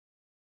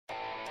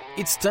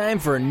It's time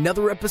for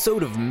another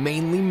episode of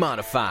Mainly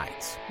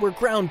Modifieds, where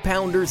ground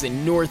pounders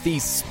and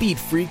Northeast speed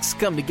freaks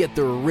come to get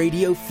their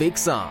radio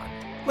fix on.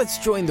 Let's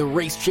join the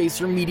Race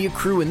Chaser Media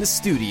crew in the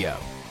studio.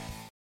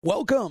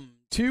 Welcome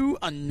to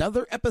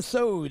another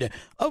episode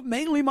of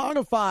Mainly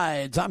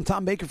Modifieds. I'm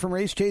Tom Baker from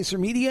Race Chaser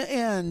Media,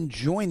 and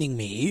joining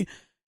me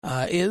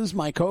is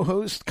my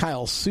co-host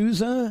Kyle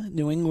Souza,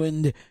 New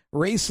England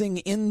Racing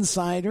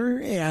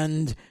Insider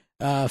and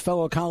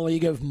fellow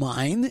colleague of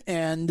mine.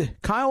 And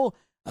Kyle,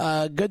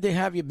 good to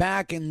have you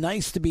back and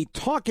nice to be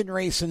talking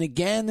racing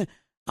again.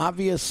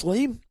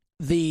 Obviously,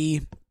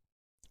 the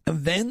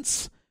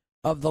events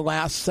of the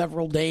last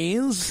several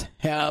days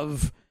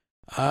have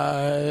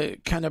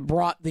kind of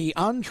brought the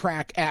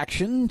on-track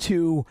action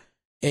to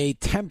a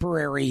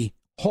temporary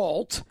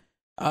halt.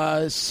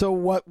 So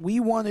what we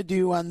want to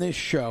do on this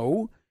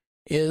show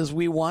is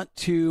we want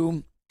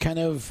to kind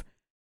of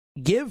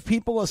give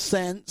people a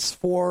sense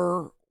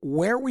for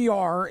where we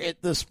are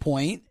at this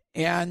point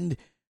and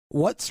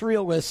what's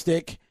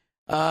realistic.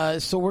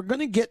 So we're going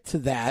to get to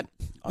that.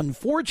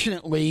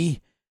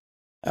 Unfortunately,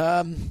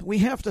 we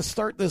have to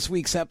start this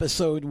week's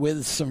episode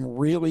with some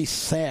really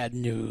sad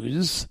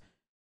news.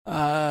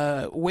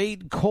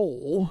 Wade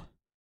Cole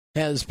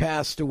has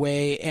passed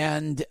away,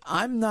 and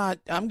I'm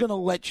going to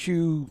let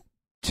you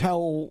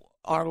tell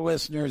our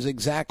listeners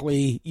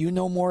exactly. You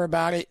know more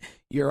about it.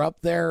 You're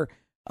up there.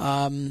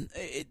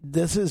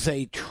 This is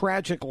a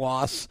tragic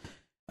loss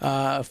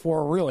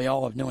for really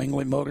all of New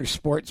England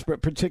motorsports,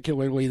 but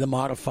particularly the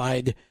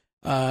modified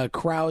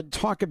crowd.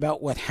 Talk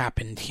about what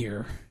happened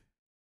here.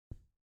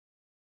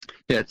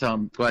 Yeah,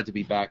 Tom, glad to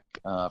be back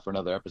for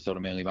another episode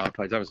of Mainly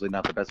Modifieds. Obviously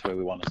not the best way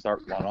we want to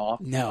start one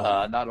off.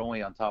 No. Not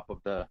only on top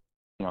of the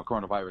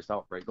coronavirus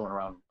outbreak going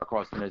around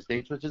across the United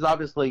States, which is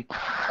obviously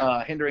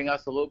hindering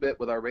us a little bit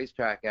with our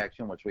racetrack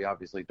action, which we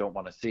obviously don't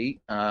want to see.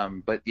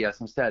 But yeah,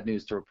 some sad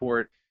news to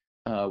report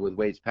with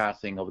Wade's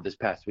passing over this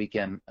past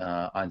weekend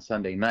on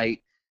Sunday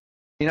night.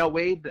 You know,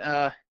 Wade,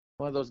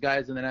 one of those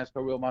guys in the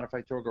NASCAR Wheel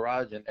Modified Tour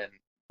Garage, and a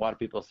lot of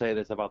people say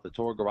this about the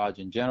Tour Garage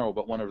in general,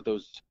 but one of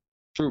those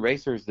true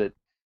racers that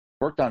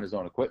worked on his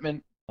own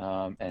equipment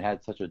and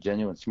had such a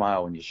genuine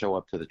smile when you show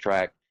up to the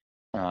track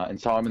and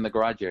saw him in the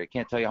garage area. I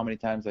can't tell you how many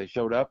times I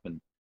showed up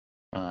and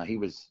he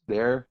was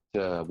there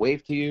to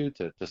wave to you,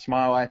 to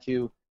smile at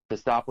you, to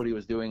stop what he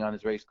was doing on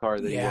his race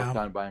car that he worked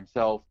on by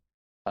himself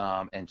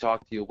and talk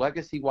to you.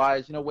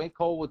 Legacy-wise, Wade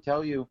Cole would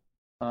tell you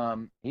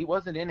he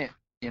wasn't in it,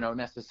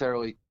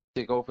 necessarily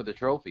to go for the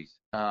trophies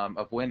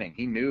of winning.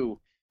 He knew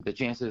the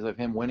chances of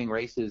him winning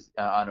races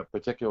on a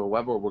particular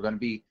level were going to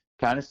be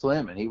kind of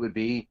slim, and he would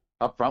be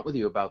upfront with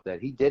you about that.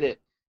 He did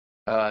it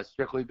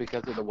strictly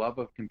because of the love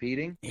of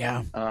competing,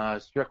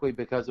 strictly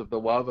because of the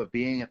love of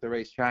being at the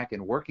racetrack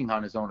and working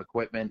on his own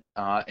equipment,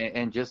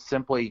 and just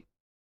simply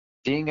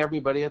seeing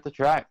everybody at the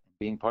track,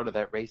 being part of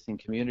that racing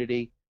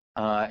community.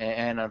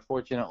 And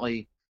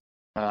unfortunately,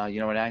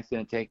 an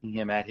accident taking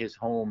him at his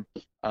home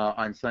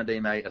on Sunday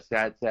night, a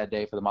sad, sad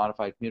day for the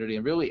modified community,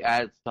 and really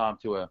adds, Tom,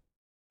 to a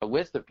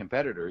list of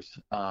competitors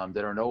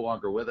that are no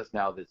longer with us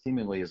now that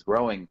seemingly is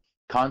growing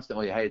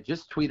constantly. I had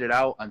just tweeted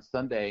out on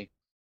Sunday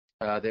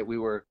that we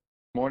were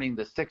mourning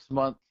the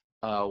 6-month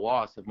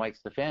loss of Mike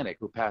Stefanik,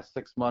 who passed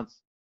 6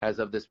 months as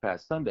of this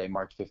past Sunday,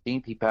 March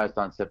 15th. He passed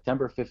on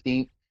September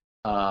 15th.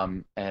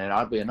 And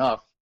oddly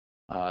enough,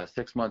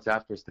 6 months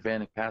after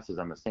Stefanik passes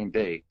on the same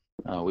day,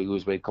 we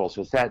lose Wade Cole.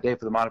 So a sad day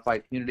for the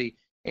modified community.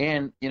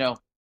 And,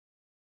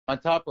 on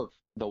top of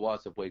the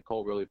loss of Wade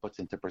Cole, really puts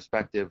into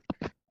perspective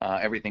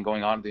everything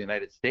going on in the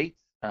United States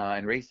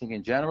and racing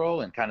in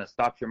general, and kind of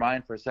stops your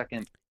mind for a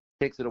second,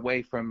 takes it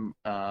away from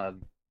the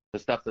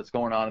stuff that's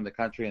going on in the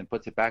country and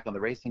puts it back on the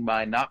racing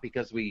mind, not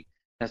because we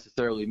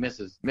necessarily miss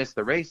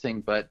the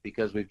racing, but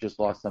because we've just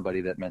lost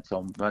somebody that meant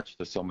so much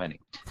to so many.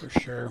 For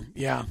sure.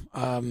 Yeah.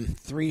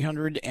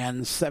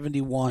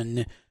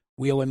 371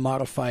 Wheel and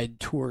Modified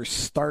Tour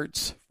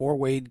starts for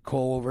Wade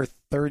Cole over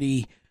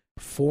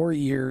 34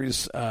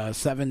 years,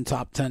 7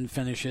 top 10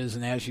 finishes.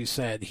 And as you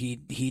said,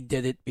 he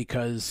did it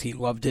because he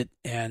loved it,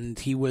 and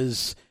he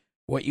was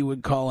what you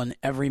would call an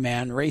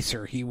everyman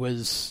racer. He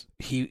was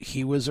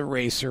a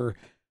racer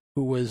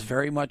who was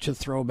very much a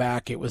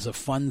throwback. It was a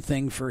fun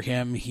thing for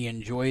him. He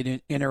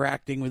enjoyed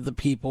interacting with the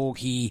people.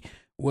 He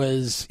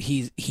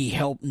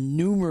helped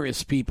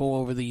numerous people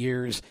over the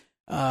years,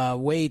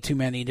 way too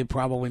many to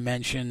probably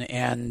mention.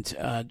 And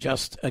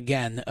just,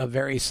 again, a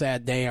very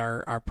sad day.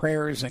 Our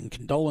prayers and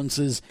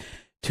condolences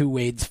to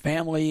Wade's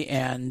family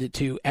and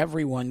to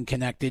everyone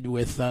connected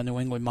with New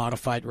England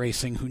Modified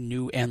Racing who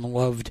knew and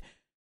loved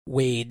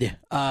Wade.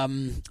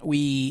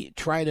 We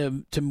try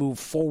to move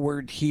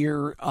forward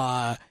here.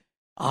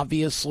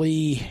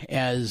 Obviously,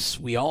 as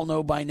we all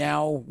know by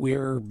now,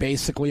 we're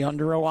basically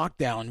under a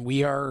lockdown.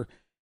 We are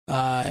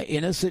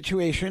in a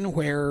situation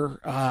where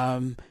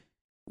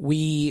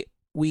we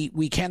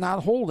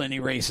cannot hold any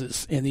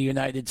races in the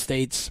United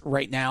States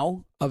right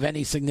now of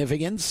any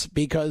significance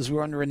because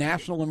we're under a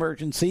national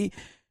emergency.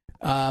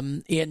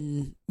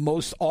 In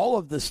most all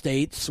of the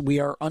states, we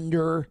are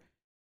under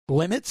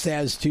limits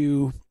as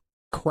to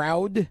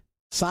crowd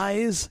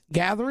size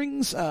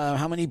gatherings,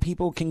 how many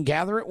people can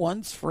gather at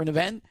once for an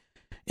event.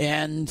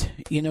 And,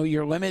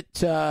 your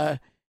limit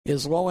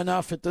is low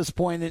enough at this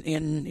point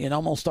in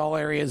almost all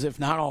areas, if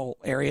not all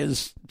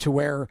areas, to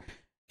where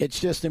it's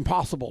just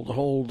impossible to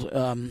hold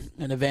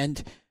an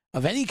event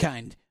of any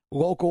kind,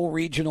 local,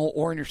 regional,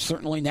 or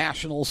certainly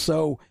national.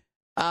 So,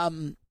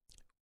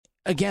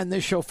 again,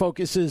 this show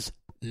focuses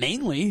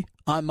mainly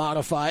on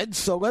modified.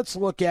 So let's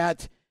look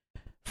at,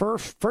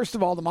 first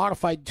of all, the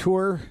modified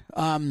tour.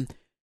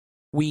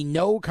 We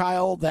know,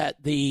 Kyle,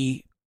 that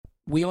the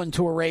Wheel and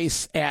Tour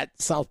race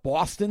at South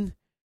Boston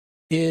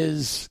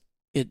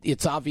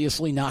it's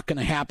obviously not going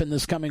to happen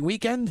this coming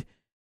weekend.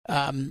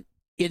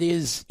 It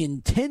is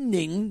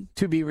intending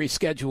to be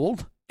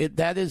rescheduled.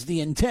 That is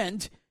the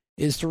intent,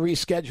 is to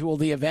reschedule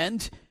the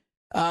event.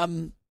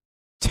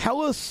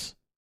 Tell us,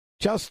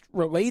 just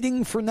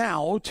relating for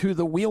now to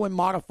the Wheel and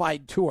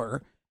Modified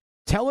Tour,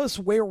 tell us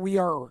where we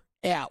are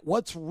at.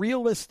 What's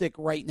realistic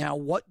right now?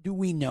 What do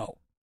we know?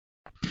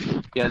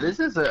 Yeah, this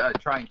is a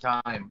trying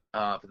time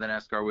for the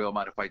NASCAR Wheel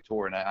Modified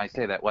Tour, and I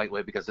say that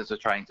lightly because it's a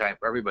trying time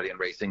for everybody in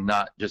racing,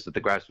 not just at the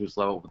grassroots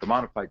level with the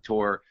Modified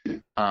Tour,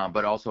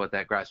 but also at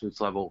that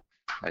grassroots level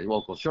at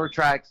local short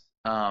tracks,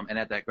 and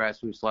at that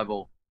grassroots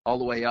level all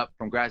the way up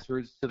from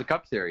grassroots to the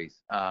Cup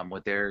Series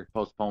with their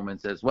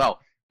postponements as well.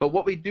 But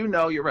what we do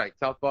know, you're right,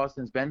 South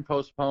Boston's been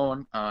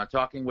postponed.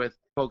 Talking with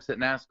folks at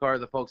NASCAR,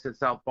 the folks at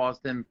South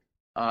Boston,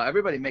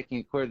 everybody making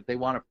it clear that they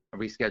want to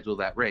reschedule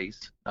that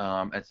race.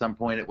 At some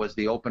point, it was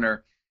the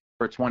opener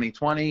for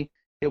 2020.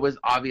 It was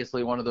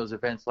obviously one of those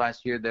events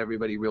last year that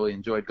everybody really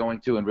enjoyed going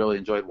to and really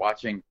enjoyed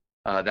watching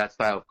that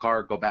style of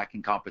car go back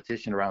in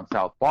competition around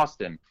South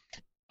Boston.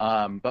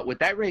 But with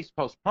that race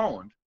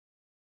postponed,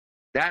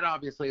 that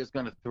obviously is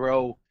going to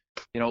throw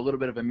a little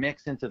bit of a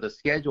mix into the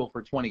schedule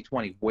for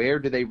 2020. Where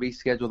do they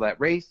reschedule that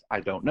race?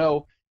 I don't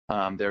know.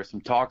 There are some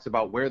talks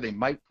about where they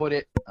might put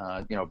it.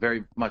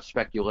 Very much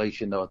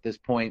speculation, though, at this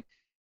point.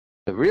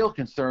 The real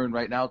concern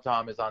right now,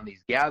 Tom, is on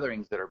these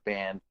gatherings that are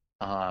banned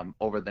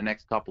over the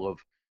next couple of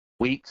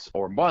weeks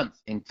or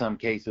months in some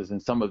cases in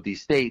some of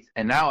these states.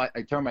 And now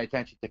I turn my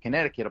attention to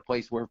Connecticut, a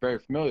place we're very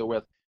familiar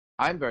with.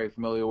 I'm very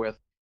familiar with.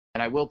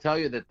 And I will tell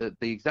you that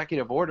the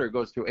executive order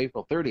goes through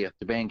April 30th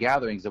to ban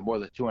gatherings of more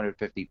than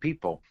 250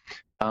 people.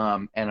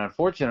 And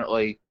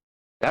unfortunately,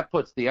 that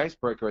puts the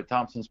Icebreaker at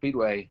Thompson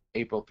Speedway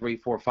April 3,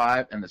 4,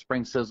 5, and the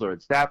Spring Sizzler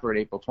at Stafford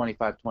April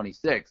 25,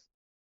 26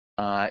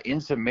 in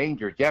some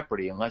major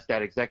jeopardy unless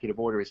that executive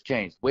order is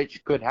changed,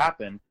 which could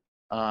happen.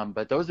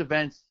 But those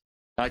events,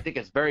 I think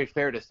it's very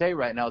fair to say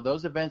right now,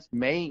 those events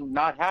may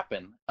not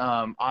happen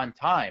on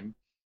time.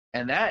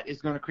 And that is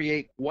going to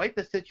create quite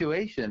the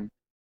situation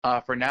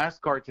for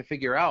NASCAR to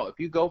figure out. If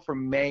you go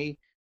from May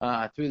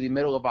through the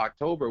middle of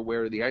October,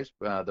 where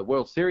the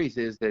World Series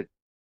is that's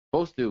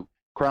supposed to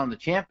crown the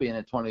champion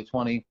in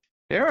 2020,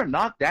 there are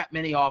not that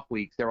many off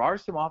weeks. There are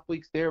some off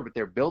weeks there, but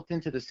they're built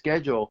into the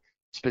schedule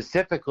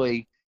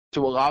specifically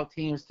to allow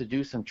teams to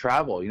do some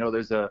travel.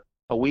 There's a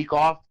week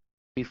off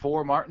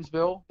before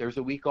Martinsville. There's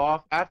a week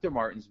off after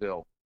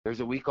Martinsville. There's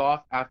a week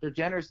off after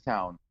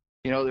Jennerstown.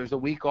 There's a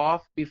week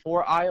off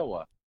before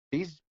Iowa.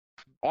 These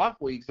off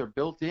weeks are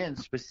built in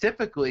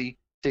specifically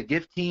to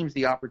give teams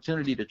the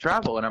opportunity to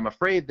travel. And I'm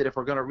afraid that if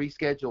we're going to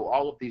reschedule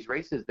all of these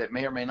races that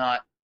may or may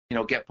not,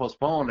 get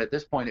postponed at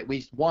this point, at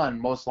least one,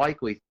 most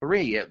likely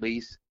three at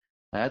least,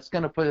 that's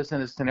going to put us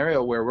in a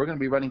scenario where we're going to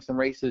be running some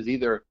races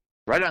either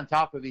right on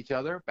top of each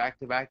other, back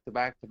to back to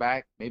back to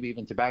back, maybe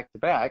even to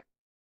back,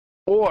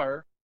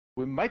 or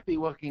we might be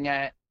looking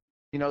at,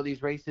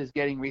 these races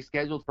getting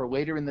rescheduled for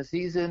later in the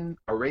season,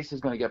 or races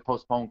going to get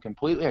postponed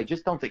completely. I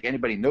just don't think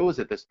anybody knows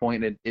at this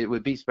point. It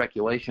would be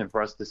speculation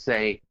for us to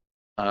say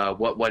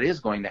what is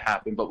going to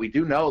happen, but we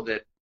do know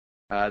that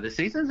the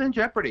season's in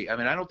jeopardy. I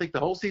mean, I don't think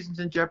the whole season's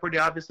in jeopardy,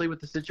 obviously, with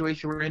the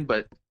situation we're in,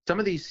 but some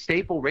of these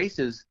staple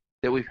races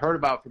that we've heard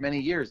about for many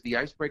years, the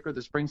Icebreaker,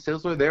 the Spring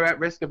Sizzler, they're at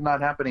risk of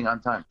not happening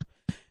on time.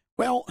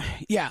 Well,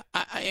 yeah,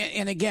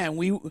 and again,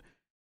 we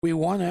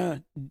want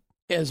to,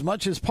 as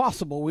much as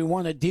possible, we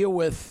want to deal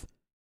with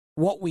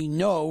what we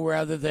know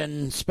rather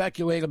than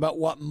speculate about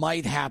what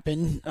might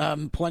happen.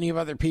 Plenty of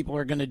other people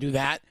are going to do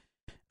that.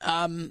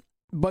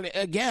 But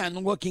again,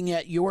 looking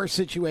at your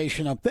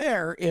situation up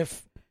there,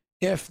 if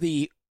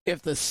the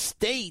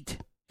state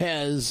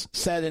has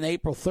set an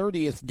April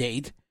 30th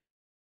date,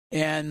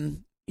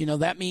 and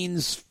that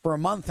means for a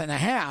month and a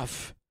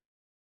half,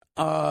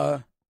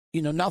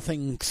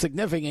 nothing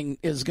significant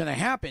is going to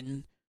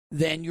happen,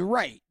 then you're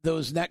right.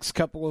 Those next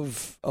couple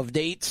of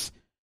dates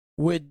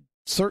would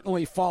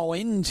certainly fall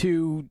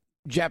into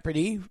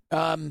jeopardy.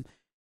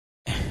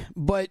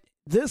 But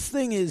this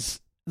thing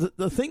is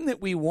the thing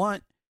that we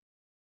want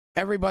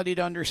everybody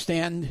to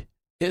understand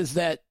is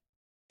that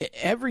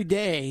every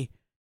day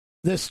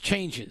this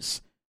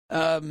changes.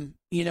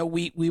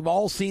 We've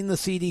all seen the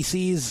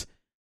CDC's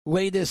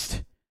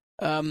latest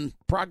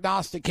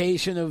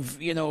prognostication of,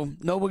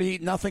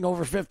 nothing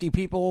over 50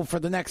 people for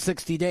the next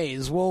 60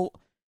 days. Well,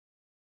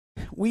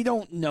 we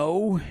don't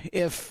know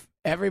if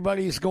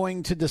everybody's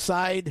going to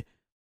decide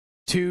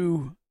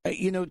to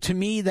to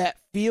me that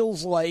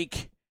feels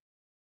like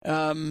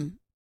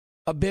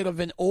a bit of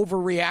an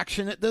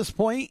overreaction at this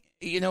point.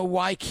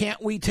 Why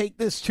can't we take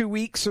this 2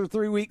 weeks or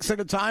 3 weeks at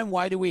a time?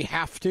 Why do we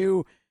have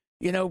to,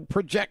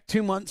 project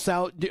 2 months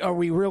out? Are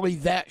we really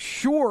that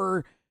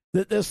sure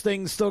that this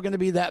thing's still going to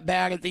be that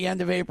bad at the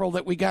end of April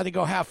that we got to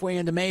go halfway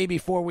into May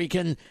before we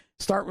can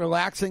start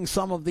relaxing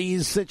some of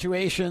these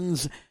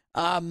situations?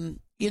 Some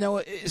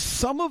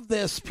of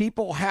this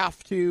people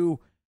have to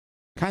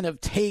kind of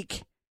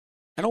take,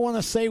 I don't want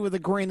to say with a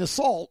grain of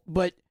salt,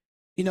 but,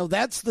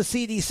 that's the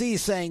CDC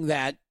saying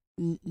that.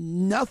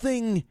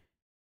 Nothing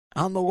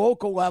on the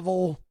local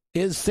level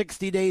is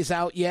 60 days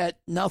out yet.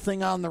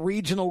 Nothing on the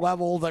regional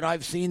level that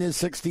I've seen is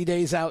 60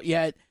 days out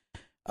yet.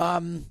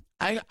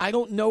 I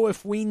don't know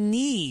if we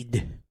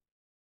need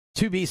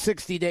to be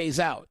 60 days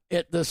out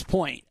at this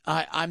point.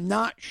 I'm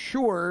not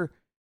sure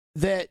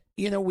that,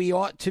 we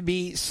ought to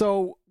be.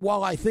 So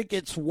while I think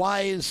it's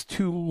wise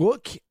to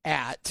look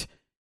at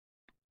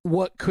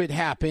what could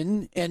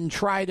happen and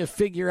try to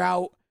figure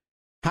out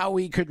how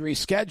we could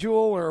reschedule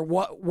or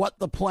what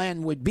the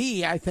plan would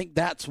be, I think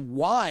that's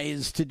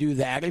wise to do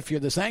that if you're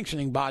the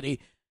sanctioning body.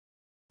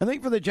 I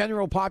think for the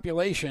general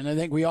population, I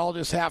think we all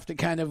just have to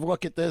kind of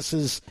look at this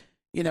as,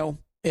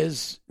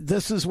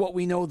 this is what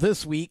we know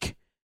this week,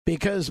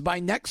 because by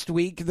next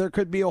week there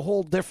could be a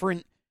whole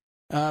different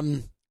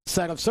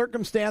set of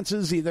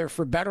circumstances, either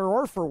for better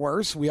or for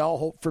worse. We all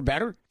hope for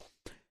better.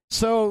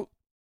 So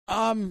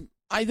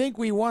I think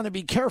we want to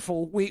be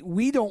careful.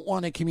 We don't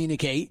want to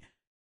communicate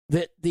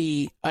that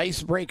the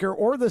icebreaker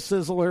or the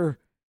sizzler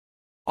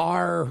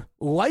are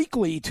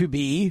likely to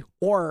be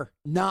or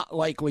not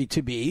likely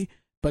to be.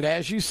 But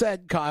as you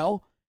said,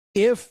 Kyle,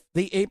 if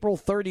the April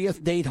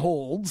 30th date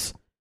holds,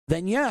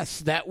 then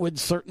yes, that would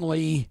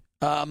certainly,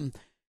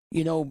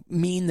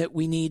 mean that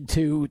we need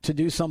to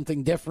do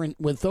something different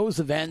with those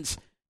events.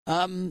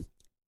 And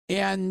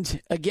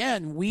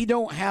again, we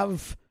don't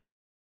have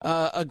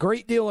a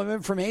great deal of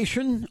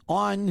information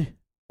on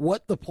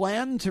what the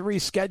plan to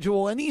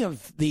reschedule any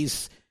of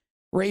these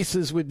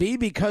races would be,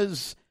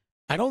 because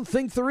I don't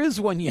think there is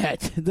one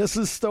yet. This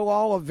is still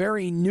all a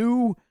very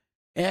new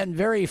and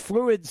very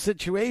fluid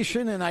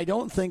situation, and I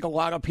don't think a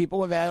lot of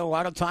people have had a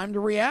lot of time to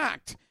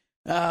react.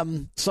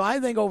 So I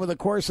think over the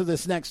course of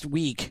this next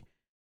week,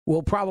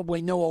 we'll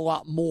probably know a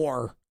lot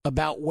more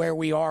about where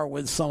we are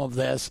with some of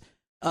this,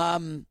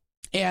 and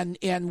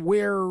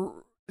where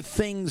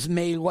things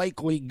may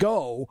likely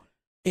go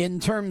in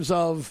terms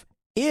of,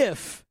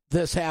 if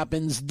this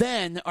happens,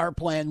 then our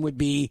plan would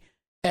be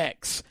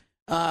X.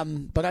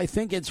 But I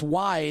think it's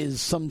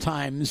wise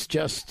sometimes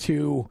just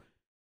to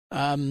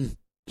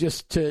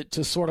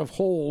sort of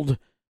hold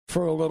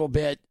for a little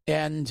bit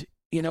and,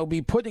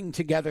 be putting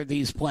together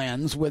these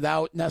plans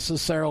without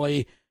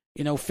necessarily,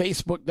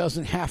 Facebook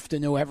doesn't have to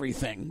know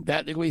everything.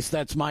 At least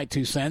that's my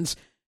 2 cents. If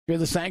you're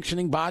the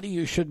sanctioning body,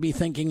 you should be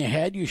thinking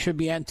ahead. You should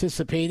be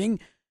anticipating.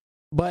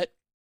 But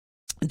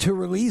to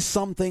release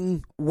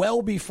something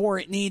well before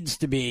it needs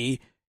to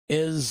be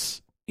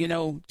is,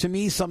 to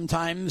me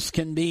sometimes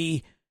can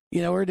be,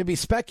 or to be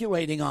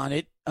speculating on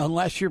it,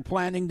 unless you're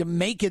planning to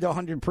make it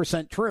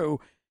 100% true,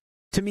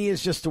 to me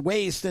is just a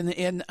waste.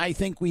 And I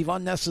think we've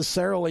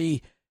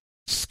unnecessarily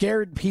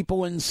scared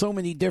people in so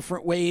many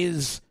different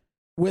ways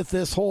with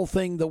this whole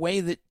thing, the way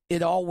that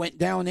it all went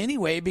down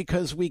anyway,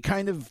 because we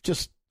kind of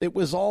it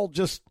was all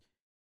just,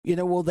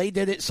 well, they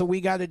did it, so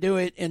we got to do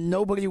it. And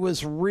nobody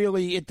was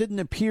really, it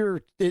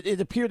appeared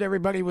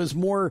everybody was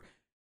more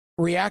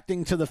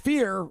reacting to the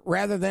fear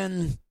rather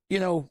than,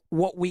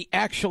 what we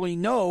actually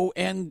know.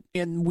 And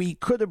we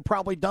could have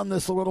probably done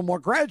this a little more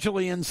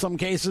gradually in some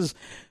cases,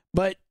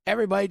 but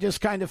everybody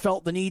just kind of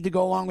felt the need to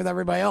go along with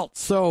everybody else.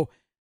 So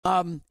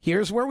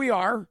here's where we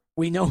are.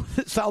 We know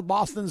that South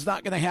Boston's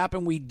not going to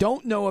happen. We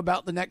don't know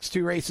about the next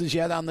 2 races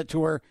yet on the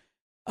tour.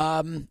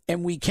 And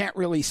we can't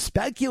really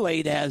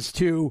speculate as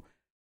to,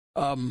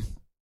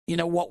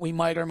 what we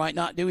might or might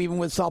not do, even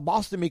with South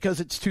Boston, because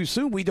it's too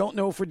soon. We don't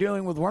know if we're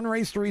dealing with one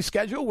race to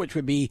reschedule, which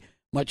would be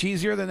much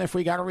easier than if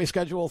we got to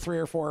reschedule 3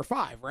 or 4 or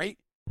 5, right?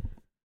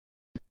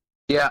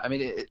 Yeah, I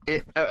mean,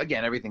 it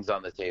again, everything's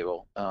on the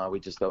table. We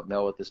just don't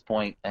know at this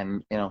point.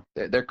 And,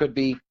 there could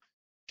be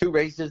 2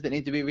 races that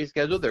need to be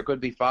rescheduled. There could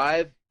be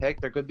 5.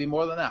 Heck, there could be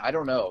more than that. I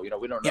don't know. We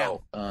don't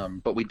know.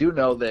 But we do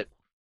know that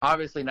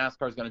obviously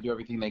NASCAR is going to do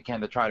everything they can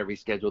to try to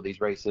reschedule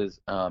these races,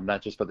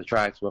 not just for the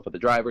tracks, but for the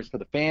drivers, for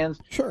the fans.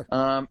 Sure.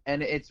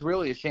 And it's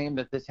really a shame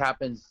that this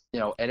happens,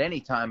 at any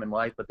time in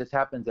life, but this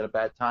happens at a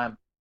bad time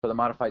for the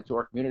modified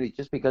tour community,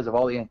 just because of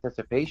all the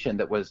anticipation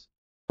that was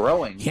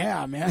growing.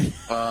 Yeah, man.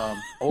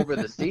 Over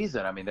the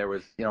season. I mean, there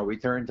was,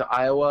 return to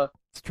Iowa.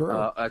 It's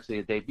true. Actually,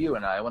 a debut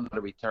in Iowa, not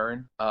a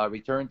return.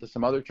 Return to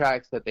some other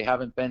tracks that they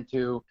haven't been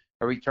to.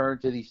 A return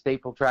to these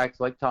staple tracks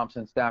like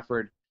Thompson,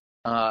 Stafford.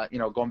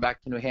 Going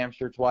back to New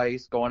Hampshire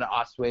twice. Going to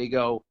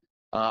Oswego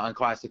on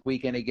Classic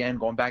Weekend again.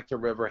 Going back to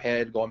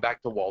Riverhead. Going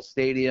back to Wall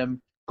Stadium.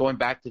 Going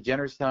back to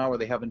Jennerstown, where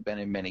they haven't been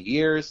in many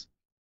years.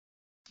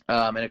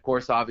 And of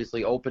course,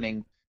 obviously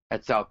opening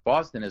at South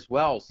Boston as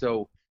well.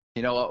 So,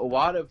 a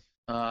lot of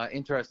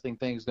interesting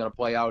things going to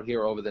play out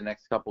here over the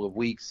next couple of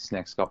weeks,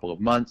 next couple of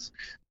months.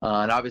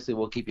 And obviously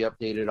we'll keep you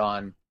updated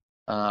on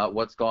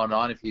what's going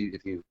on. If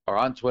you are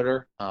on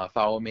Twitter,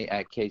 follow me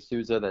at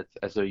Souza,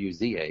 that's Souza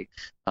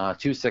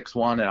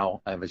 261, and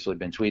I've actually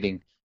been tweeting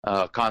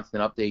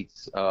constant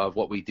updates of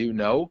what we do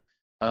know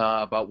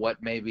about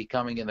what may be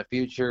coming in the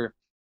future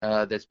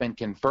that's been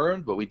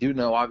confirmed. But we do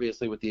know,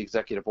 obviously, with the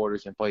executive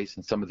orders in place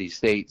in some of these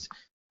states,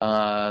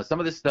 some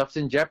of this stuff's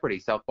in jeopardy.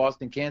 South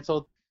Boston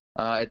canceled.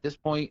 At this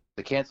point,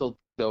 the canceled,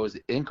 though, is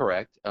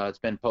incorrect. It's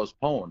been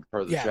postponed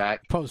per the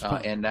track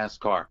and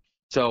NASCAR.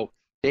 So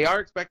they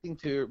are expecting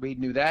to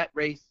renew that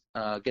race,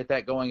 get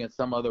that going at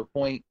some other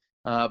point.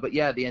 But,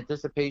 yeah, the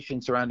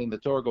anticipation surrounding the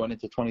Tour going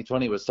into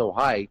 2020 was so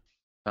high.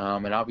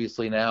 And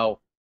obviously now,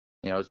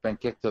 it's been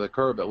kicked to the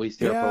curb, at least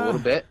here for a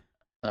little bit.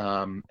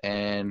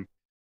 And,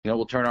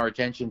 we'll turn our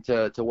attention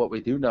to what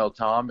we do know,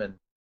 Tom.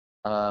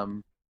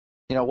 And,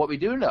 what we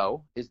do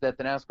know is that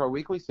the NASCAR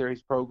Weekly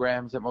Series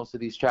programs at most of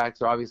these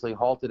tracks are obviously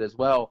halted as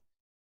well.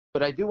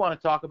 But I do want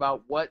to talk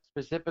about what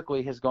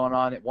specifically has gone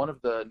on at one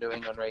of the New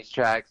England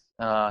racetracks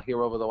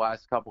here over the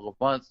last couple of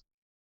months,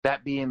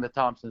 that being the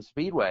Thompson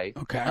Speedway.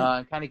 Okay.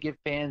 And kind of give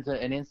fans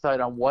an insight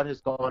on what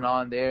is going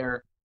on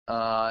there.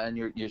 And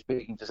you're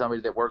speaking to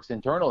somebody that works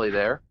internally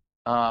there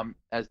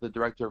as the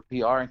director of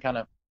PR, and kind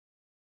of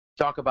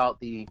talk about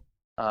the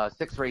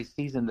 6-race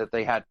season that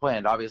they had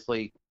planned.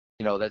 Obviously,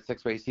 that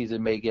 6-race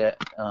season may get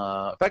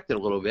affected a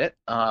little bit,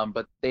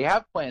 but they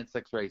have planned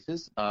 6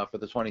 races for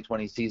the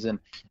 2020 season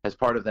as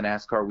part of the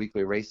NASCAR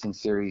Weekly Racing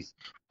Series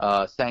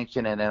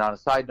sanction. And then on a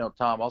side note,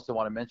 Tom, also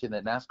want to mention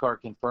that NASCAR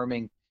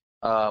confirming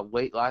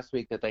late last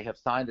week that they have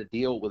signed a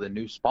deal with a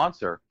new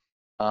sponsor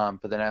for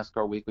the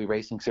NASCAR Weekly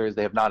Racing Series.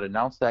 They have not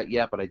announced that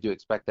yet, but I do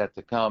expect that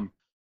to come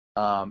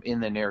in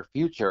the near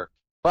future.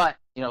 But,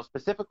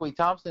 specifically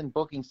Thompson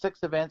booking 6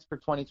 events for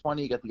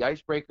 2020. You got the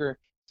Icebreaker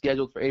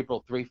scheduled for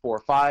April 3, 4,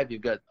 5.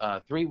 You've got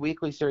 3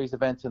 Weekly Series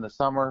events in the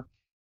summer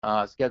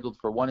scheduled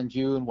for 1 in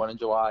June, 1 in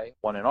July,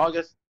 1 in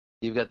August.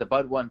 You've got the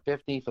Bud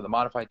 150 for the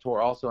Modified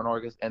Tour also in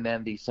August, and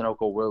then the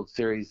Sunoco World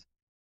Series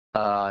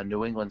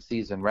New England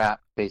season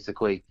wrap,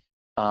 basically,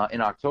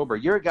 in October.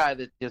 You're a guy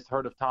that just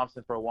heard of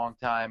Thompson for a long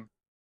time.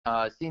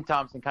 Seen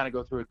Thompson kind of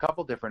go through a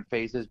couple different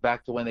phases,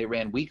 back to when they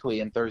ran weekly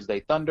in Thursday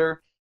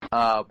Thunder,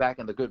 back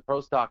in the good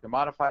Pro Stock and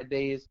Modified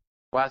days.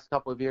 Last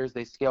couple of years,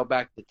 they scaled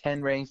back to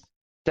 7-race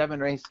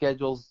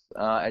schedules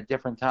at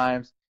different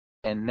times.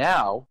 And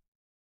now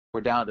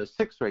we're down to a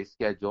 6-race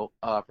schedule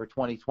for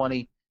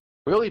 2020,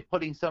 really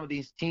putting some of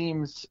these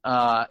teams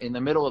in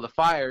the middle of the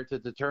fire to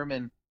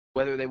determine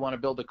whether they want to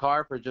build a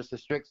car for just a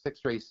strict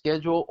 6-race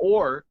schedule,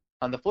 or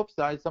on the flip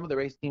side, some of the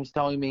race teams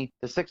telling me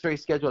the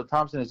 6-race schedule at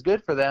Thompson is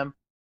good for them.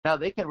 Now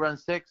they can run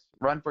 6,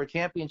 run for a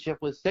championship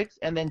with 6,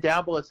 and then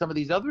dabble at some of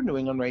these other New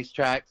England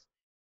racetracks,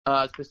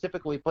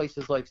 specifically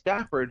places like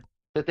Stafford,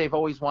 that they've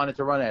always wanted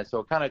to run at.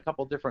 So kind of a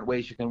couple different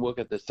ways you can look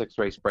at the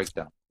 6-race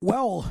breakdown.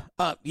 Well,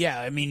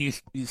 I mean,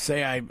 you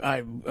say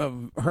I've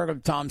heard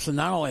of Thompson.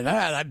 Not only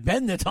that, I've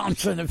been to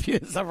Thompson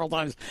several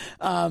times,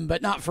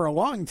 but not for a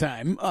long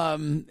time.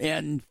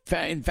 And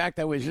in fact,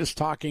 I was just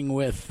talking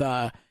with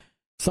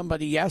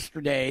somebody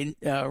yesterday,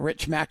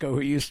 Rich Macco,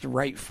 who used to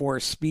write for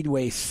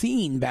Speedway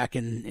Scene back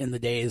in the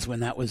days when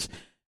that was.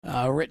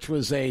 Rich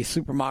was a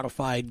super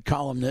modified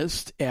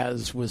columnist,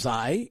 as was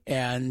I,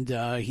 and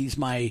he's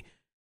my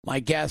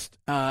guest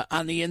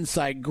on the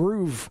Inside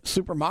Groove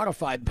Super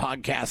Modified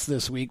podcast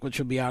this week, which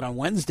will be out on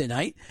Wednesday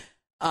night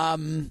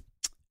on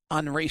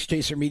Race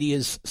Chaser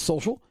Media's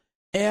social.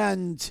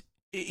 And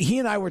he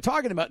and I were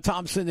talking about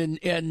Thompson,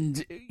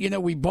 and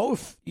we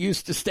both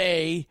used to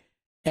stay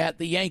at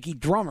the Yankee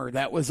Drummer.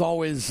 That was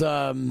always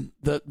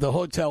the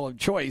hotel of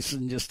choice,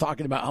 and just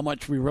talking about how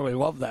much we really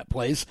loved that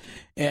place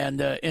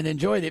and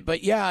enjoyed it.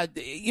 But yeah,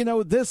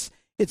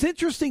 it's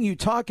interesting you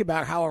talk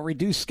about how a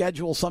reduced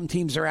schedule, some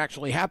teams are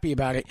actually happy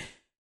about it.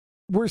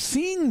 We're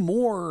seeing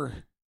more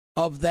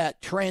of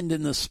that trend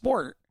in the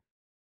sport,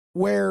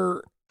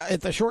 where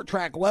at the short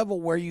track level,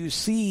 where you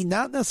see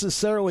not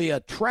necessarily a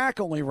track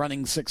only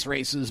running 6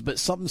 races, but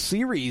some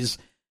series,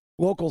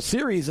 local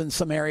series in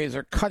some areas,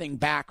 are cutting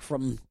back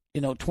from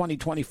 20,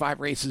 25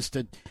 races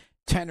to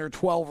 10 or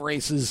 12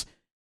 races.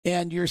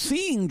 And you're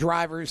seeing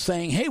drivers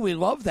saying, hey, we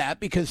love that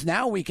because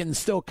now we can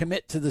still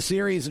commit to the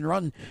series and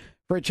run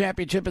for a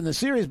championship in the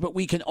series, but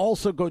we can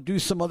also go do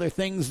some other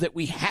things that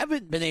we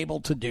haven't been able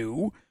to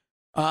do,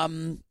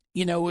 whether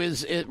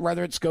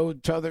it's go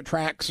to other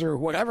tracks or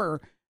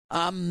whatever.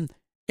 And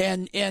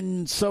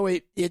so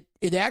it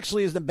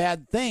actually isn't a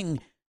bad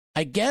thing.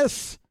 I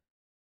guess,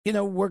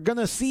 we're going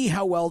to see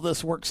how well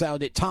this works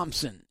out at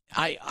Thompson.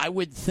 I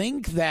would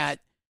think that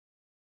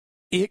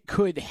it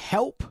could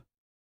help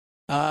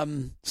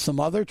some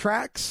other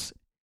tracks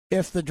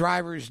if the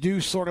drivers do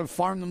sort of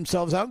farm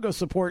themselves out and go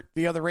support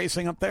the other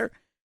racing up there.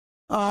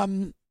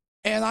 And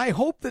I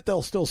hope that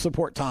they'll still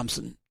support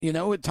Thompson.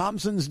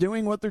 Thompson's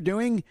doing what they're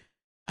doing.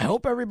 I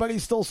hope everybody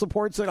still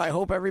supports it. I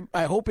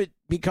hope it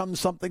becomes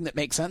something that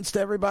makes sense to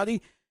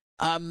everybody.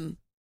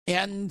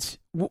 And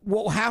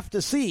we'll have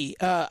to see.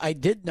 I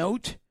did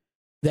note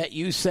that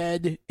you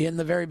said in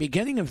the very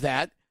beginning of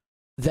that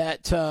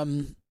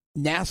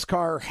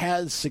NASCAR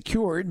has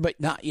secured, but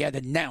not yet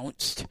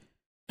announced,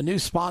 a new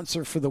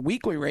sponsor for the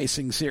weekly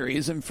racing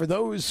series. And for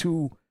those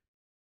who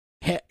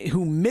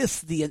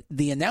missed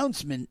the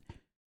announcement,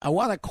 I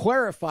want to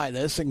clarify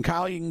this, and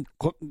Kyle, you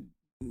can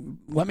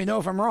let me know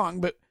if I'm wrong,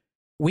 but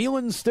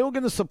Whelan's still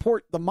going to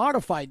support the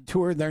modified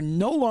tour. They're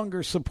no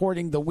longer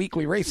supporting the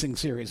weekly racing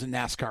series in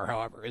NASCAR,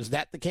 however. Is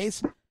that the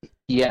case?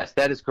 Yes,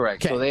 that is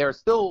correct. Okay. So they are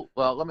still,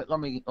 well, let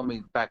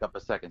me back up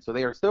a second. So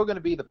they are still going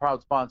to be the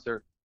proud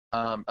sponsor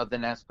of the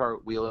NASCAR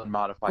Whelan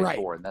Modified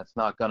Tour, and that's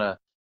not going to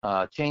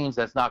change.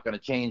 That's not going to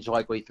change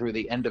likely through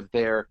the end of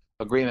their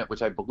agreement,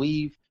 which I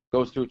believe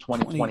goes through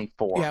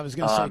 2024. Yeah, I was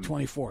going to say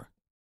 24.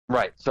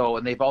 Right. So,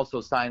 and they've also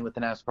signed with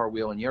the NASCAR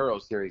Whelan Euro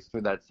Series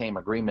through that same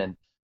agreement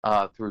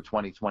through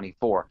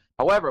 2024.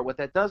 However, what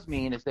that does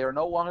mean is they are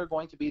no longer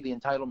going to be the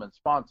entitlement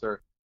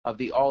sponsor of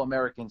the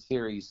All-American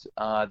Series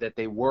that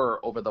they were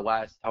over the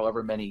last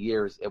however many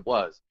years it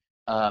was.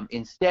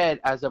 Instead,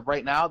 as of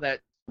right now,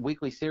 that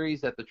weekly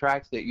series at the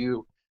tracks that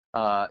you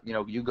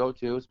go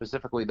to,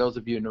 specifically those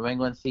of you in New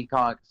England,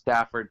 Seekonk,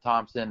 Stafford,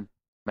 Thompson,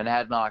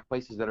 Monadnock,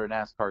 places that are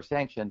NASCAR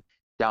sanctioned.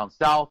 Down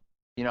south,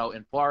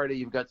 in Florida,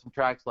 you've got some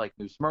tracks like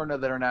New Smyrna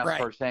that are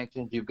NASCAR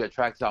sanctioned. You've got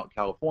tracks out in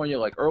California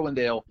like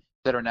Irwindale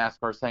that are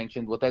NASCAR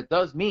sanctioned. What that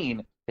does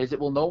mean is it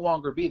will no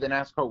longer be the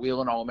NASCAR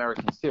Whelan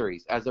All-American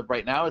Series. As of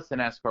right now, it's the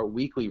NASCAR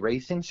Weekly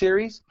Racing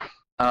Series,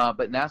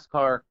 but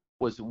NASCAR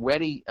was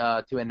ready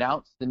to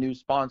announce the new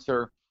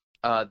sponsor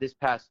this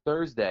past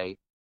Thursday.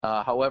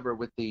 However,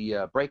 with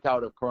the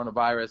breakout of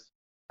coronavirus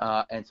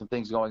and some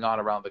things going on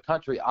around the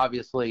country,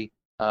 obviously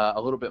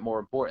a little bit more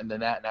important than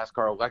that,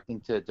 NASCAR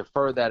electing to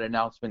defer that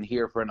announcement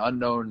here for an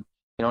unknown,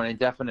 an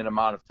indefinite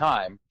amount of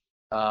time.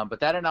 But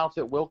that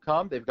announcement will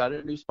come. They've got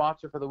a new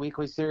sponsor for the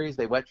weekly series.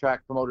 They let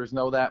track promoters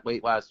know that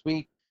late last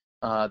week.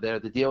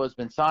 The deal has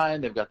been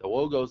signed. They've got the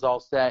logos all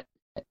set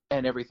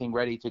and everything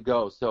ready to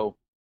go. So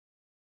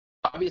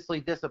obviously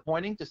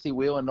disappointing to see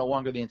Whelan no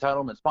longer the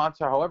entitlement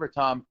sponsor. However,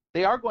 Tom,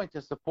 they are going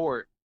to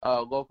support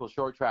local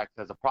short tracks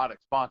as a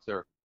product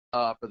sponsor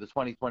for the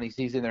 2020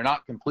 season. They're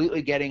not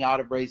completely getting out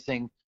of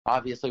racing,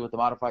 obviously, with the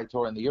Modified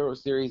Tour and the Euro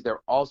Series.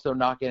 They're also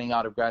not getting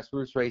out of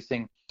grassroots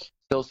racing,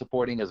 still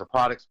supporting as a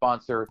product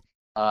sponsor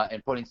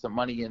and putting some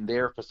money in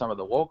there for some of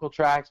the local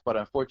tracks, but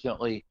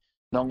unfortunately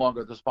no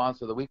longer the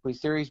sponsor of the weekly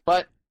series.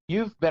 But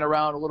you've been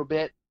around a little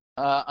bit.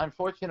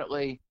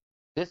 Unfortunately,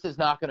 this is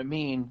not going to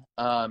mean,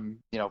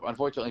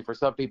 unfortunately for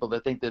some people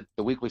that think that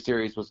the weekly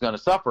series was going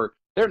to suffer,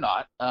 they're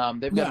not.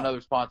 They've got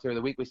another sponsor.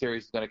 The weekly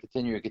series is going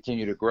to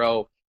continue to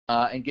grow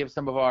and give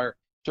some of our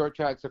short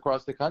tracks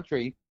across the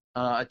country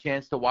a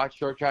chance to watch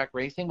short track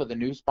racing with a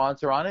new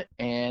sponsor on it.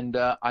 And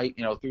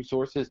through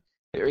sources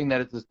hearing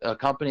that it's a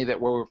company that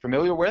we're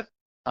familiar with.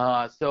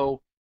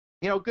 So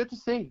good to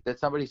see that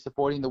somebody's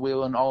supporting the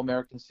Whelan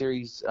All-American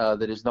Series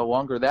that is no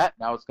longer that.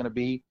 Now it's going to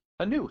be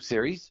a new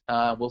series.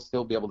 We'll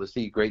still be able to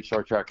see great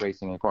short track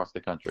racing across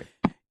the country.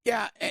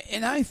 Yeah,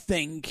 and I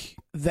think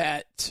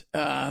that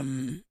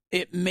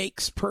it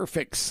makes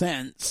perfect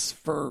sense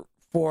for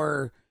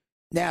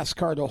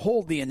NASCAR to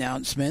hold the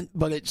announcement,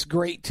 but it's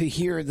great to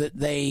hear that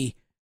they've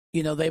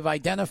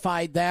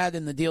identified that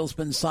and the deal's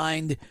been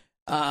signed.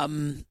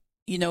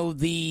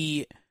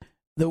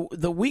 The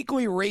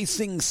weekly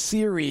racing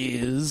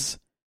series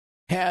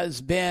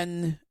has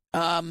been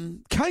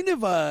kind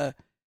of a,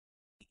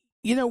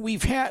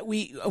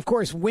 of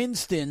course,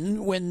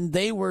 Winston, when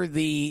they were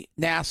the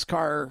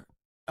NASCAR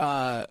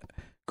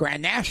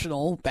Grand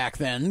National back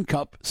then,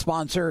 Cup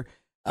sponsor,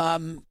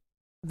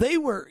 they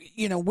were,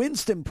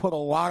 Winston put a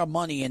lot of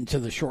money into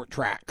the short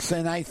tracks.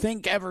 And I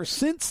think ever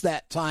since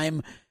that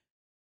time,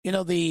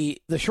 the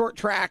short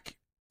track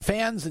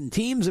fans and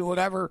teams and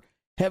whatever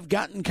have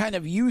gotten kind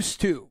of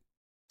used to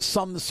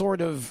some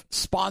sort of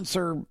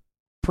sponsor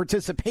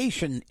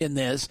participation in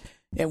this.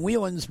 And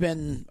Whelan's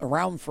been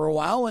around for a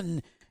while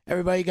and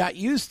everybody got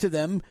used to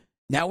them.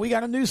 Now we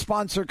got a new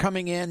sponsor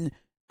coming in.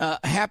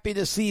 Happy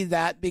to see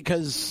that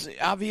because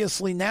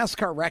obviously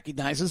NASCAR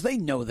recognizes they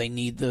know they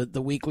need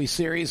the weekly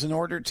series in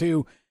order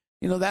to,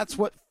 that's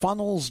what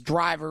funnels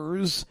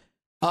drivers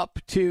up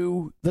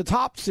to the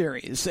top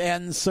series.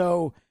 And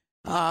so,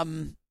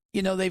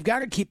 they've got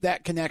to keep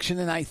that connection.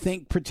 And I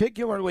think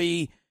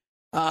particularly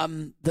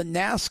the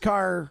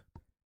NASCAR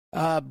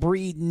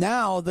breed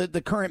now,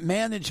 the current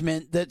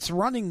management that's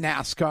running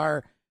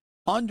NASCAR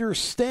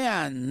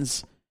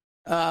understands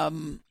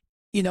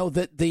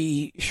that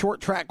the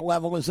short track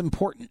level is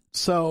important.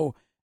 So,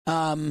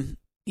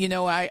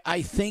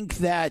 I think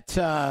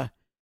that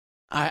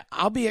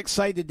I'll be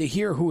excited to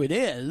hear who it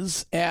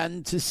is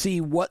and to see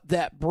what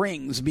that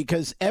brings,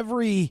 because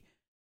every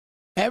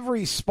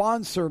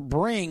sponsor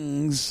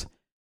brings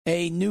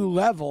a new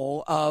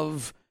level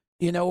of,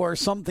 or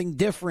something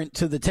different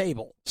to the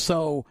table.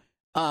 So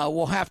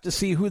we'll have to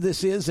see who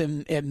this is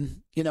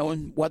and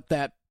what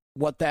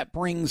that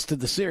brings to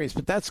the series.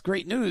 But that's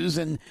great news.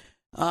 And,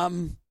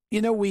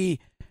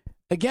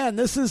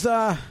 this is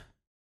a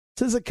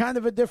kind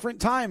of a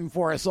different time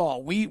for us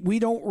all. We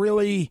don't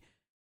really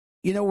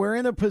we're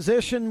in a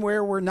position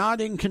where we're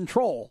not in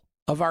control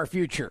of our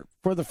future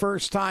for the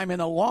first time in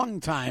a long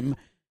time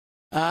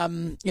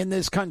in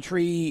this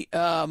country.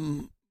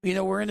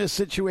 We're in a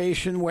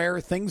situation where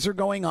things are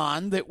going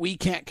on that we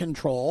can't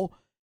control.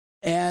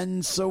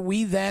 And so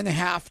we then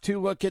have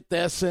to look at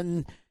this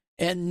and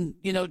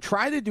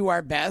try to do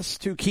our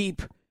best to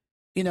keep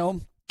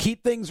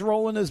things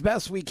rolling as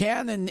best we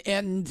can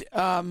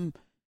and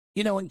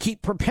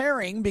keep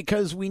preparing,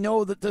 because we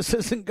know that this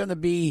isn't going to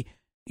be,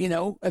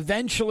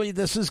 eventually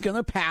this is going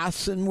to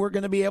pass and we're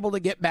going to be able to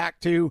get back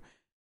to,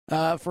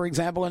 for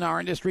example, in our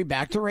industry,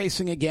 back to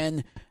racing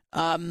again.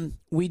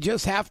 We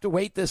just have to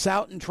wait this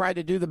out and try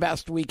to do the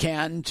best we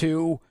can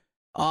to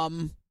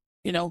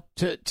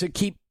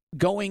keep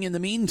going in the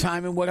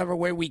meantime in whatever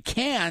way we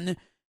can.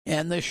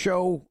 And the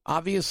show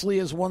obviously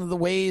is one of the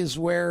ways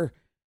where,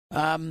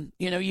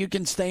 you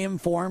can stay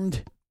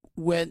informed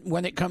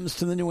when it comes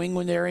to the New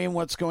England area and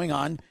what's going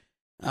on.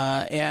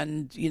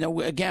 Again,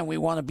 we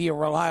want to be a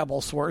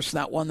reliable source,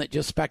 not one that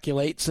just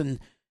speculates and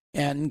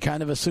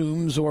kind of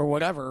assumes or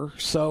whatever.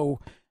 So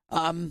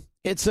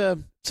it's a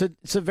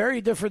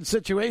very different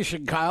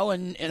situation, Kyle.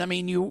 And I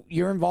mean,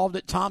 you're involved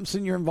at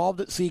Thompson, you're involved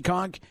at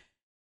Seekonk,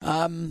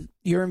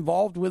 you're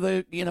involved with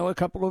a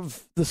couple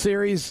of the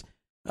series.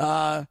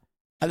 I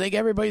think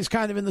everybody's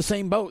kind of in the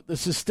same boat.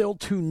 This is still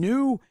too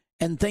new,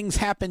 and things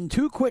happened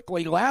too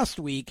quickly last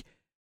week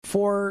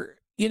for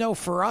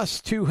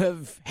us to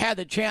have had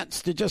a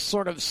chance to just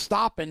sort of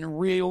stop and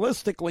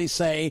realistically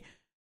say,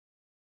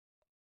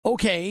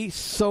 okay,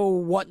 so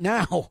what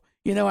now?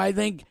 I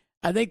think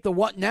the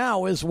what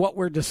now is what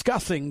we're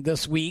discussing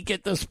this week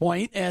at this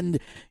point, and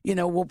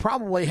we'll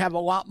probably have a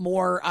lot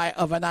more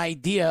of an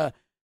idea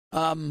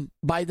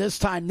by this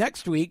time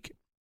next week,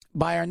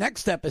 by our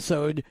next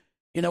episode,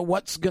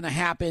 what's going to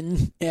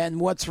happen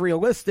and what's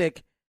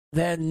realistic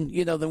than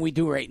we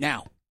do right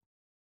now.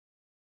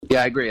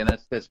 Yeah, I agree, and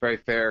that's very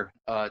fair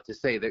to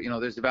say that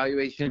there's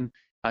evaluation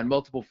on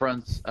multiple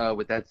fronts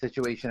with that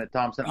situation at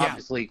Thompson. Yeah.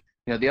 Obviously,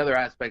 the other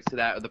aspects to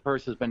that, the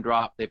purse has been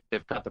dropped.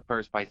 They've cut the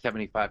purse by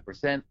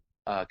 75%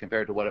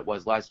 compared to what it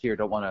was last year.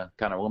 Don't want to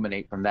kind of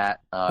eliminate from that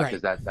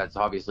because that's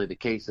obviously the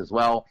case as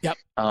well. Yep.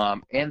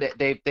 And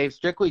they've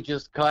strictly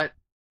just cut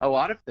a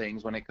lot of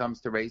things when it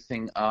comes to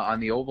racing on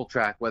the oval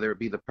track, whether it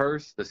be the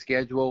purse, the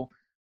schedule,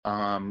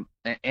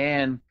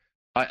 and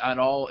on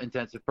all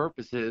intents and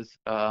purposes,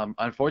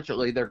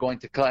 unfortunately, they're going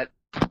to cut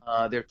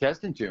their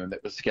test and tune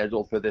that was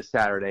scheduled for this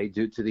Saturday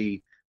due to the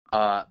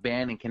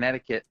ban in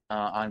Connecticut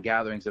on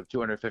gatherings of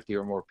 250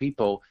 or more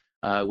people,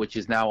 which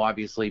has now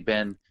obviously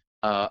been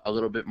a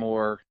little bit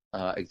more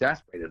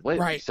exacerbated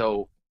lately. Right.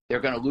 So they're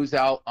going to lose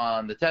out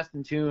on the test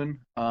and tune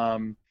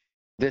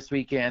this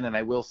weekend. And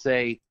I will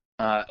say,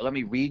 let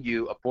me read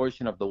you a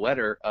portion of the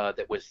letter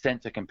that was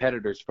sent to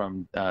competitors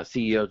from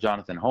CEO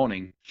Jonathan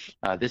Honing,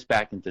 this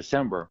back in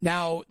December.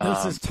 Now,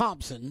 this is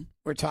Thompson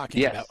we're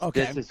talking about.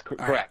 Okay. This is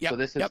correct. Right. Yep. So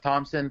this is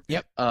Thompson.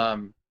 Yep.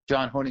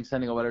 John Honing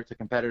sending a letter to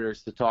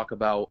competitors to talk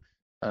about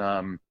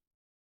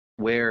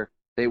where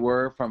they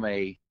were from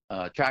a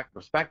track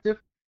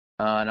perspective.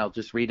 And I'll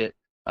just read it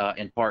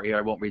in part here.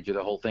 I won't read you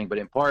the whole thing, but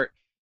in part,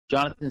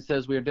 Jonathan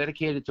says, we are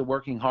dedicated to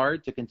working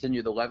hard to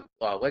continue the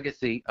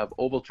legacy of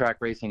oval track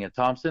racing at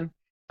Thompson,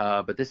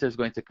 but this is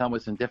going to come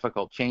with some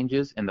difficult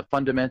changes in the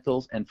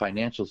fundamentals and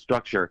financial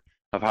structure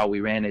of how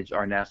we manage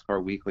our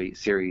NASCAR Weekly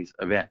Series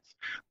events.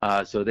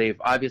 So they've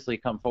obviously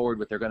come forward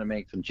with they're going to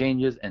make some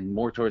changes, and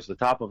more towards the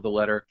top of the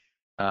letter,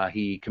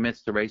 he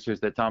commits to racers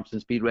that Thompson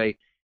Speedway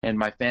and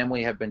my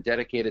family have been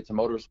dedicated to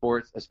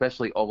motorsports,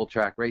 especially oval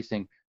track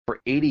racing, for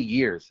 80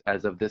 years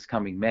as of this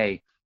coming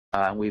May.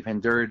 We've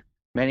endured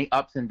many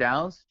ups and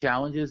downs,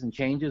 challenges and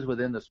changes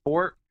within the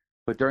sport,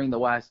 but during the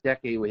last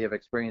decade, we have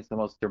experienced the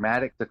most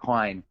dramatic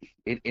decline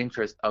in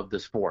interest of the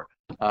sport.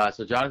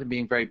 So Jonathan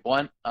being very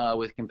blunt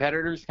with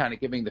competitors, kind of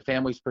giving the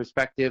family's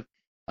perspective.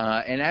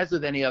 And as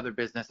with any other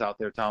business out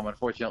there, Tom,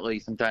 unfortunately,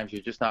 sometimes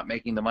you're just not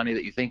making the money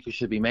that you think you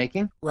should be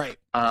making. Right.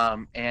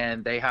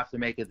 And they have to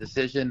make a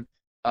decision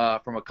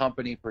from a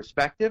company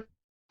perspective.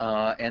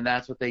 And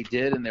that's what they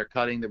did, and they're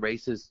cutting the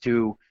races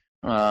to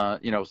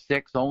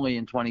 6 only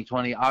in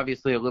 2020.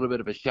 Obviously, a little bit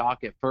of a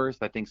shock at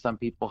first. I think some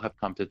people have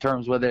come to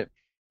terms with it.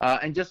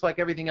 And just like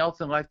everything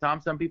else in life,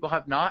 Tom, some people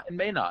have not and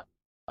may not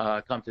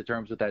come to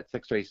terms with that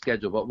 6-race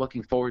schedule. But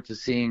looking forward to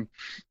seeing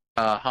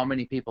how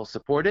many people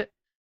support it.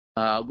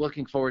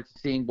 Looking forward to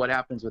seeing what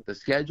happens with the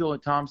schedule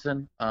at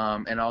Thompson,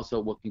 and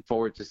also looking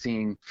forward to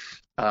seeing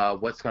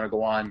what's going to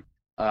go on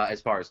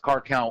as far as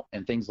car count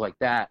and things like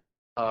that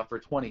for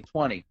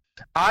 2020.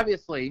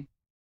 Obviously,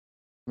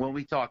 when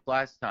we talked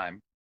last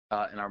time,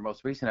 in our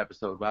most recent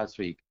episode last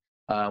week,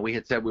 we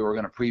had said we were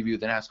going to preview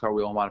the NASCAR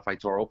Wheel Modified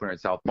Tour opener at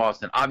South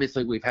Boston.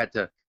 Obviously, we've had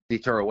to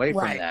deter away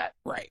from that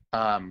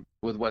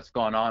with what's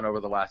gone on over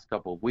the last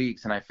couple of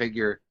weeks. And I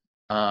figure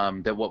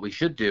that what we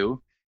should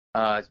do,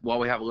 while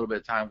we have a little bit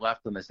of time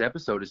left on this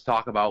episode, is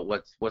talk about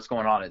what's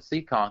going on at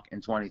Seekonk in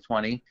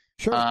 2020.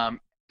 Sure.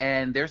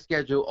 And their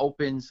schedule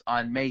opens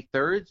on May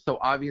 3rd. So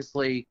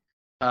obviously,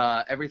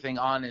 everything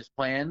on is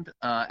planned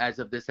as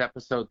of this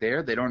episode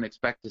there. They don't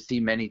expect to see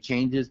many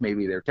changes.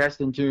 Maybe they're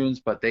testing tunes,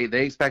 but they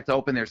expect to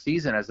open their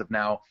season as of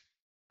now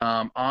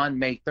on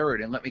May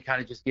 3rd. And let me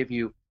kind of just give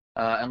you,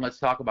 and let's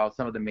talk about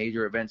some of the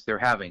major events they're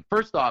having.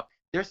 First off,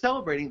 they're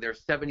celebrating their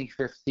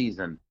 75th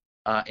season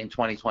in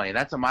 2020.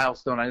 That's a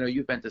milestone. I know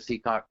you've been to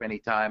Seekonk many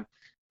times.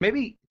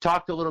 Maybe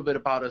talk a little bit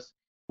about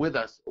with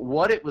us,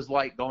 what it was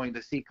like going to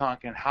Seekonk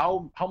and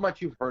how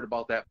much you've heard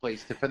about that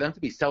place. For them to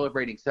be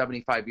celebrating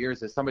 75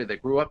 years as somebody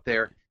that grew up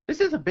there, this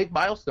is a big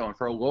milestone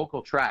for a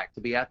local track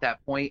to be at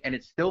that point, and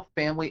it's still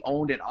family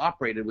owned and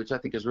operated, which I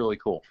think is really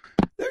cool.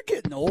 They're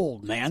getting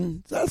old,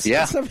 man.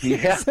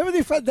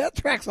 75. That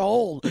track's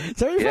old.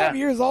 75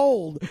 years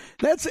old.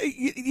 That's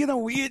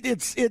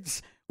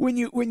it's when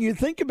you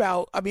think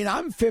about. I mean,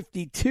 I'm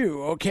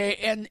 52, okay,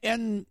 and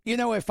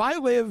if I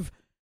live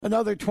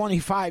another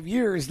 25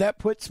 years, that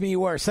puts me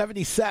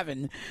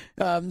 77.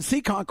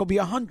 Seekonk will be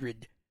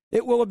 100.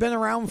 It will have been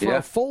around for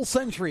a full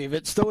century if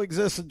it still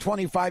exists in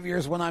 25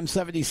 years when I'm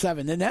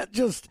 77. And that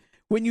just,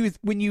 when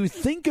you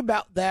think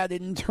about that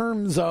in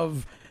terms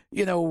of,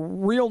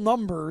 real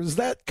numbers,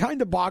 that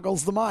kind of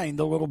boggles the mind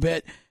a little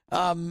bit.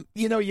 I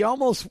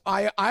almost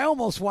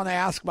want to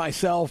ask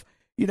myself,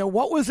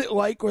 what was it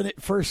like when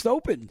it first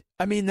opened?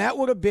 I mean, that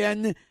would have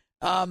been,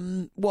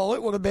 it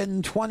would have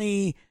been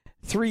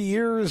 23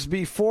 years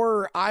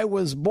before I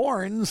was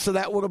born, so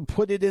that would have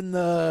put it in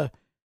the,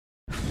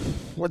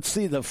 late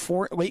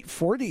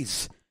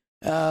 40s.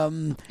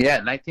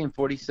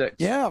 1946.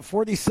 Yeah,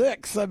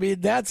 46. I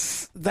mean,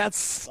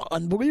 that's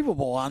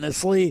unbelievable,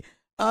 honestly.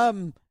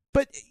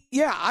 But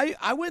yeah,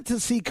 I went to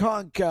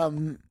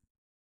Seekonk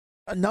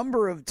a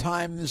number of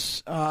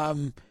times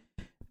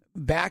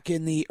back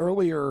in the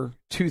earlier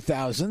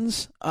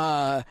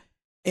 2000s,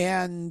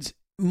 and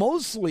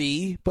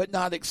mostly, but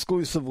not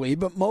exclusively,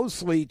 but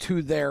mostly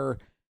to their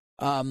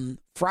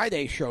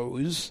Friday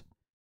shows.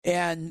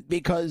 And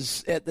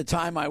because at the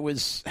time I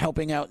was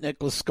helping out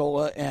Nicholas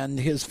Scola and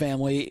his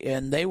family,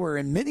 and they were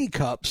in mini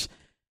cups.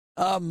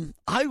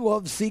 I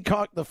loved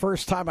Seekonk the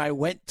first time I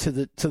went to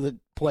the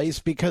place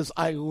because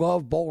I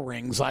love bull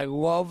rings. I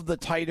love the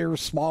tighter,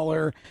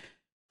 smaller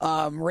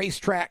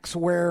racetracks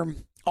where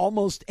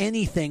almost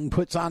anything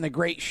puts on a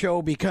great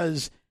show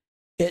because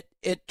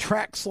it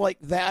tracks like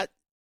that.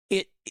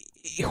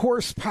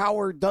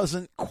 Horsepower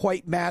doesn't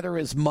quite matter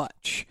as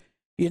much.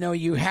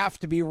 You have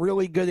to be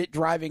really good at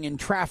driving in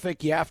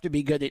traffic. You have to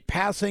be good at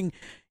passing.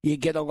 You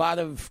get a lot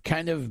of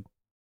kind of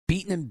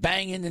beating and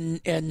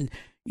banging, and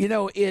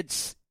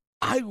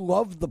I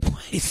love the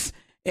place,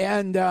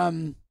 and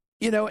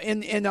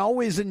and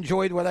always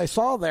enjoyed what I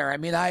saw there. I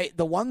mean,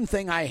 the one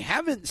thing I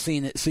haven't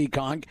seen at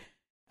Seekonk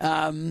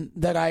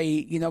that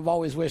I have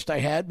always wished I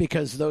had,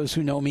 because those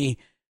who know me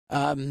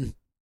know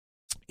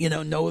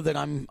that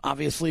I'm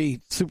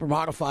obviously super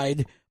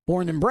modified,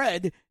 born and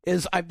bred,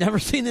 is I've never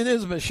seen an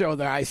ISMA show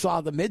there. I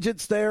saw the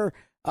midgets there,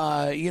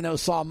 saw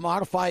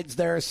modifieds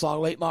there, saw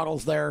late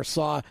models there,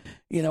 saw,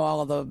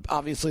 all of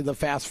obviously the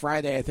Fast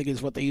Friday, I think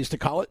is what they used to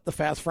call it, the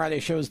Fast Friday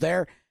shows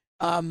there,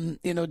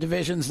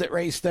 divisions that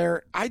race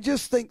there. I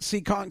just think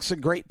Seekonk's a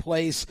great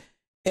place.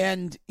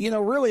 And,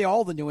 really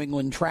all the New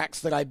England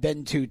tracks that I've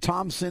been to,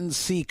 Thompson,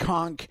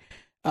 Seekonk,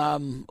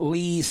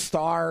 Lee,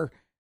 Star,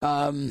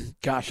 I'm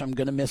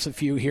going to miss a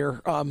few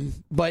here.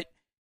 But,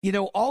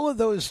 all of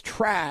those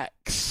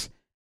tracks,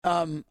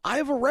 I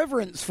have a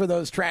reverence for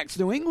those tracks.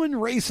 New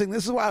England racing,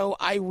 this is why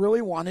I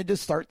really wanted to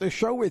start the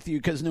show with you,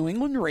 because New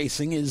England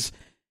racing is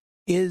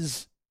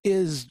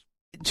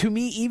to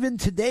me, even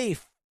today,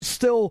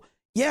 still,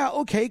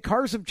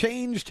 cars have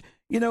changed.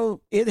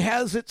 It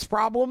has its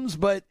problems,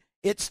 but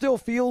it still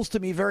feels to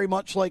me very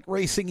much like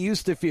racing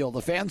used to feel.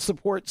 The fan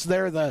support's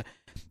there, the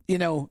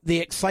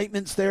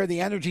excitement's there,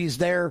 the energy's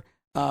there,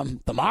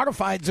 the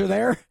modifieds are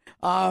there.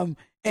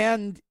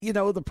 And,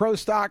 the pro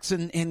stocks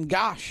and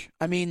gosh,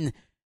 I mean,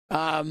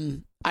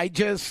 I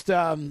just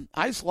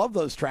love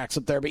those tracks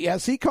up there. But yeah,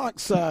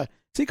 Seekonk's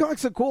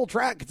a cool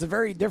track. It's a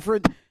very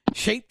different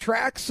shaped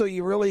track. So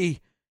you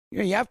really,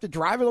 you have to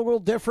drive it a little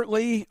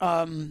differently.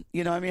 I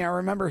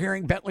remember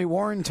hearing Bentley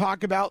Warren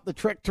talk about the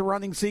trick to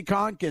running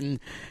Seekonk, and,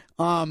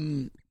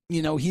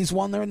 he's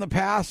won there in the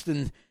past,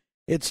 and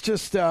it's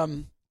just,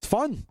 it's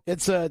fun.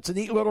 It's a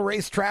neat little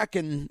racetrack,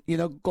 and,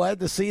 glad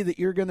to see that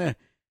you're going to,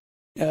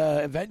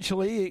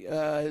 eventually,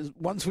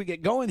 once we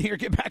get going here,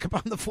 get back up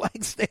on the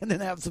flag stand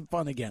and have some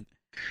fun again.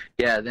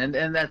 Yeah,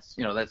 and that's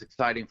that's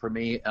exciting for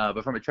me.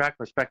 But from a track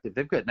perspective,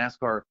 they've got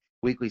NASCAR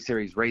Weekly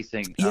Series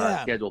racing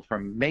scheduled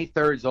from May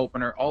 3rd's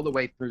opener all the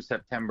way through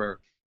September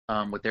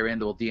with their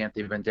annual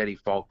D'Anthony Venditti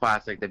Fall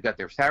Classic. They've got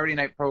their Saturday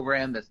night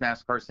program that's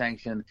NASCAR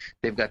sanctioned.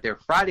 They've got their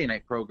Friday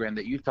night program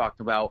that you've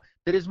talked about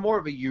that is more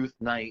of a youth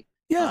night.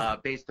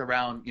 Based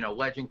around,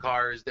 legend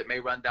cars that may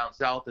run down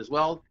south as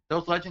well.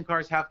 Those legend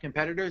cars have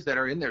competitors that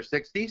are in their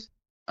 60s,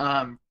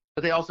 but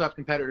they also have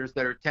competitors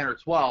that are 10 or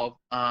 12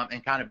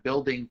 and kind of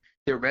building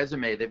their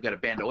resume. They've got a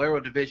Bandolero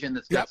division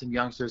that's got some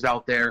youngsters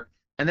out there.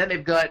 And then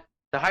they've got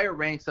the higher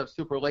ranks of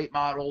super late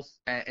models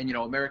and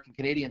American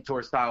Canadian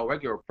Tour style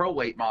regular pro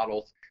late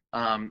models,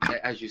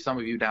 as some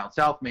of you down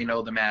south may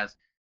know them as.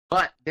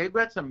 But they've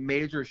got some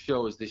major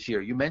shows this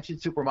year. You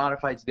mentioned super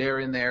modifieds, they're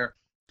in there.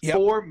 Yep.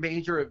 4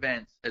 major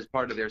events as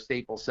part of their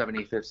staple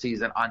 75th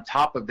season on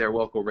top of their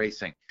local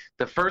racing.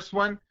 The first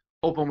one,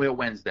 Open Wheel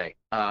Wednesday.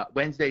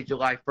 Wednesday,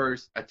 July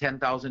 1st, a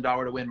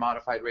 $10,000 to win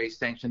modified race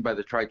sanctioned by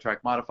the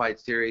Tri-Track Modified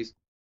Series.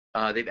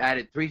 They've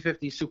added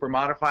 350 super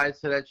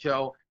modifieds to that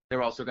show.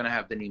 They're also going to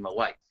have the NEMA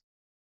Lights.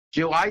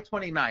 July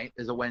 29th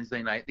is a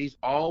Wednesday night. These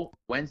all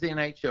Wednesday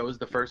night shows,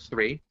 the first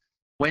 3.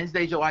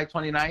 Wednesday, July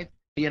 29th,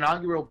 the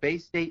inaugural Bay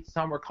State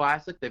Summer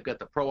Classic. They've got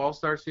the Pro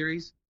All-Star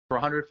Series for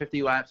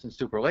 150 laps in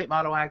super late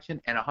model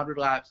action and 100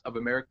 laps of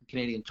American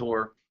Canadian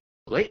Tour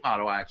late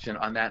model action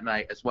on that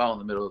night as well in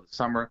the middle of the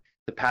summer.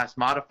 The Past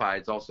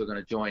Modified is also going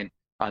to join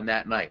on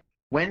that night.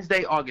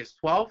 Wednesday, August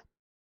 12th.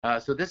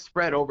 So this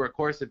spread over a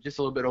course of just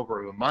a little bit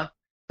over a month.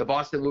 The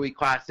Boston Louis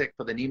Classic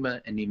for the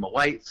NEMA and NEMA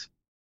Lights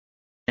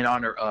in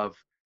honor of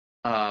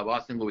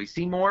Boston Louis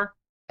Seymour.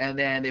 And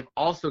then they've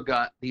also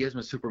got the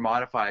ISMA Super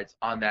Modifieds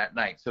on that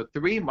night. So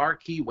 3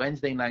 marquee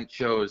Wednesday night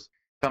shows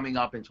coming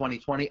up in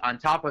 2020. On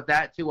top of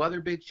that, 2 other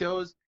big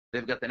shows.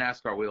 They've got the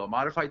NASCAR Wheel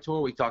Modified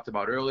Tour we talked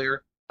about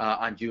earlier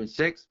on June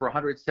 6th for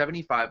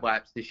 175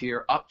 laps this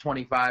year, up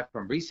 25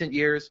 from recent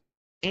years.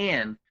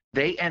 And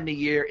they end the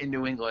year in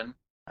New England,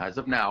 as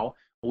of now,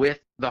 with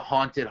the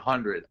Haunted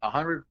 100.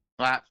 100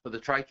 laps for the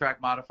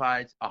Tri-Track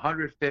Modifieds,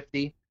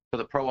 150 for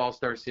the Pro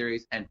All-Star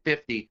Series, and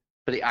 50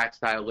 for the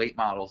Act-Style late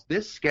models.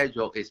 This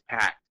schedule is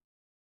packed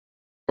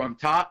from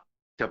top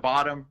to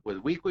bottom with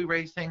weekly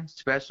racing,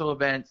 special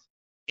events,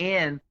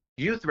 and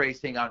youth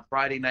racing on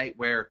Friday night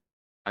where,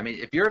 I mean,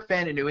 if you're a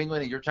fan of New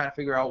England and you're trying to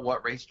figure out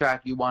what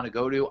racetrack you want to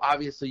go to,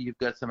 obviously you've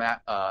got some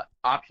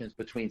options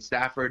between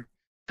Stafford,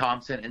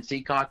 Thompson, and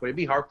Seekonk, but it'd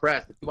be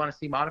hard-pressed. If you want to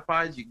see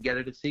modifieds, you can get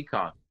it at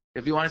Seekonk.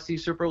 If you want to see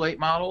super late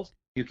models,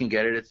 you can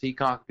get it at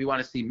Seekonk. If you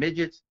want to see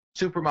midgets,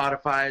 super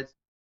modifieds,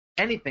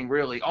 anything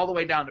really, all the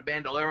way down to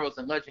bandoleros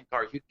and legend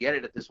cars, you can get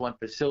it at this one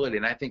facility.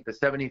 And I think the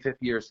 75th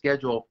year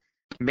schedule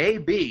may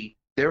be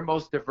their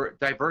most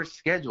diverse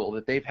schedule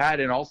that they've had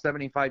in all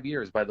 75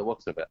 years by the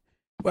looks of it.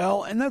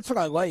 Well, and that's what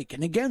I like.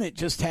 And again, it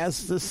just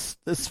has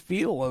this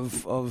feel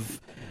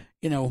of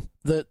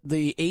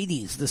the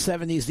 80s, the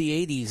 70s,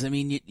 the 80s. I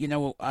mean,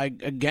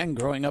 again,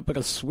 growing up at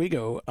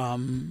Oswego,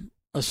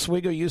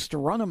 Oswego used to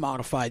run a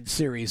modified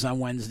series on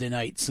Wednesday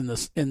nights in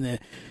the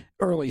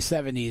early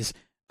 70s.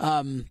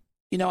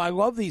 I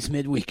love these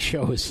midweek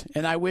shows,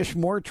 and I wish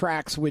more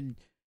tracks would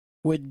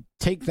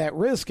take that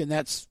risk. And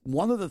that's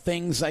one of the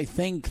things I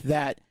think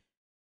that,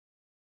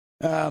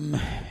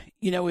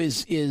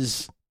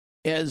 is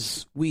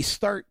as we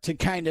start to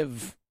kind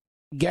of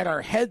get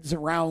our heads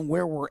around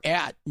where we're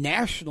at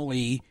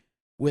nationally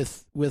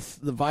with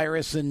the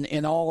virus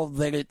and all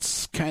that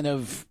it's kind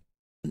of,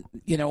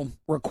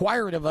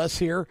 required of us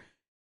here,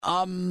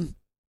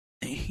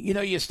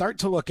 you start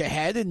to look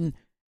ahead and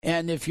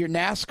if you're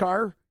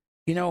NASCAR,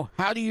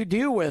 how do you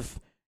deal with,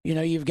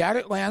 you've got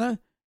Atlanta,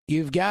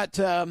 you've got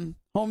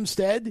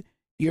Homestead,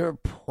 you're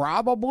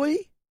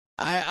probably,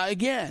 I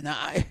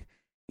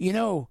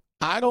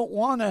don't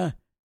want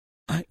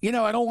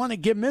to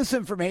give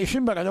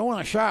misinformation, but I don't want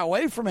to shy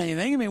away from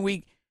anything. I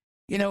mean,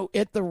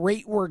 at the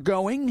rate we're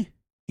going,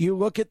 you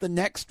look at the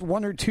next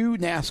 1 or 2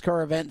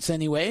 NASCAR events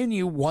anyway, and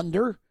you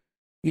wonder,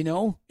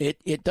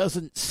 it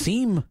doesn't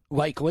seem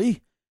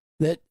likely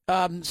that,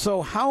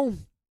 so how,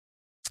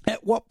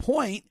 at what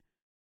point,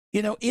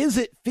 is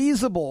it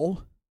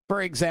feasible,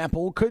 for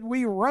example, could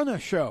we run a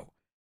show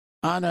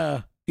on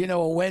a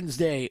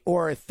Wednesday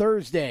or a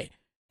Thursday,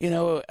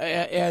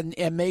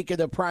 and make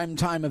it a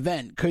primetime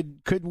event?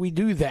 Could we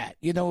do that?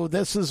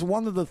 This is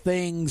one of the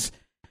things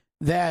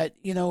that,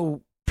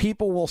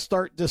 people will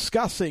start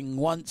discussing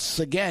once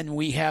again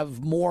we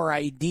have more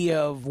idea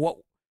of what,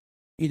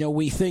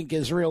 we think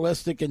is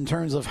realistic in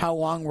terms of how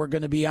long we're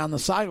going to be on the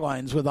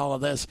sidelines with all of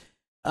this.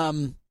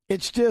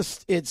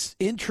 It's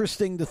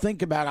interesting to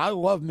think about. I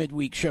love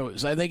midweek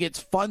shows. I think it's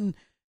fun,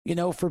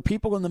 for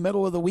people in the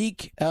middle of the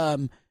week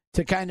to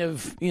kind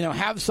of,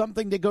 have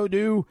something to go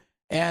do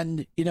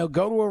and,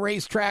 go to a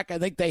racetrack. I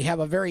think they have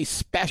a very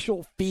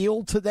special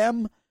feel to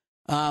them.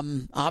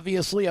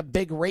 Obviously a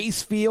big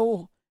race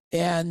feel.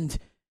 And,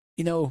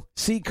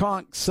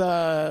 Seekonk's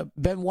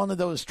been one of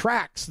those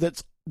tracks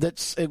that's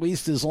at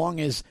least as long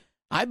as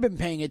I've been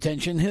paying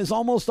attention, has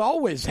almost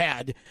always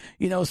had,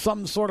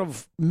 some sort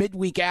of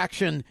midweek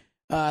action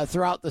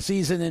throughout the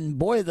season. And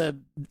boy,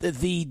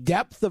 the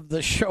depth of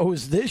the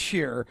shows this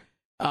year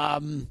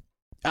on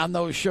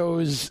those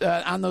shows,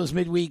 on those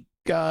midweek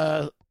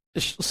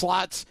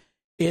slots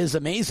is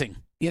amazing.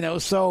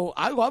 So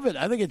I love it.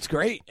 I think it's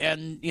great.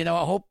 And,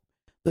 I hope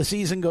the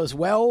season goes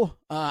well.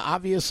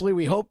 Obviously,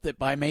 we hope that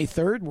by May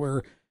 3rd,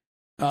 we're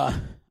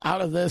out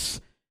of this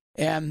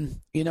and,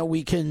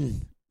 we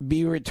can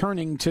be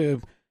returning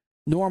to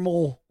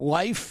normal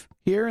life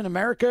here in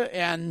America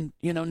and,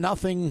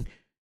 nothing,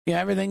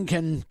 everything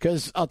can,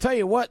 because I'll tell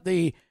you what,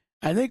 I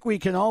think we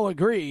can all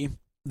agree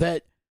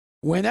that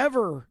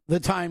whenever the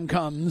time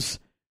comes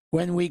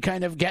when we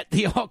kind of get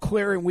the all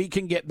clear and we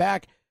can get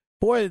back,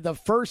 boy, the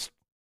first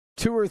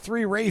 2 or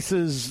 3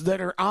 races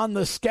that are on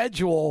the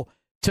schedule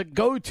to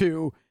go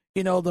to,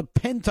 the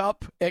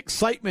pent-up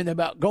excitement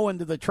about going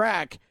to the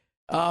track,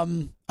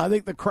 I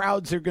think the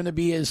crowds are going to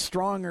be as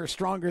strong or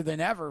stronger than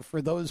ever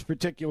for those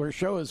particular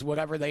shows,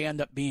 whatever they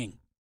end up being.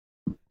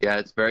 Yeah,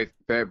 it's very,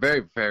 very,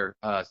 very fair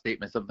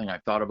statement, something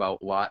I've thought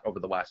about a lot over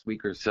the last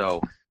week or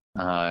so.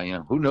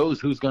 Who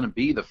knows who's going to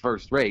be the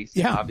first race,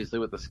 obviously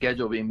with the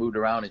schedule being moved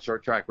around in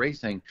short track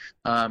racing.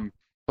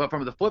 But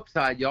from the flip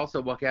side, you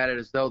also look at it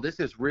as though this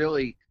is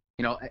really,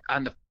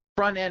 on the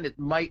front end, it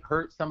might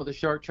hurt some of the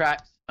short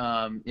tracks.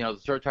 The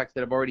short tracks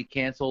that have already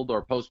canceled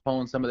or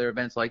postponed some of their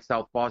events like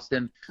South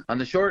Boston. On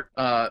the short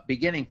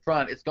beginning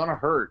front, it's going to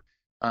hurt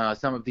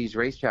some of these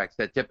racetracks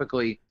that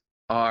typically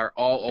are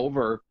all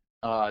over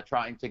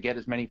trying to get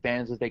as many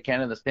fans as they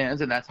can in the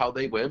stands, and that's how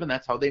they live and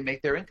that's how they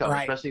make their income,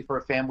 especially for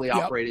a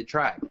family-operated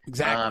track.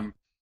 Exactly.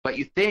 But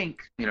you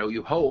think,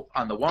 you hope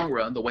on the long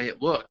run, the way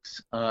it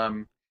looks,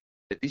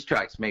 that these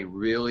tracks may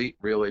really,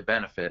 really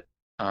benefit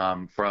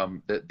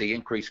from the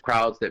increased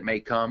crowds that may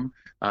come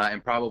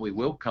and probably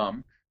will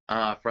come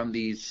from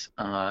these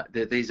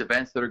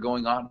events that are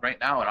going on right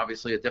now. And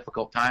obviously a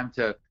difficult time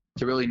to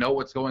really know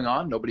what's going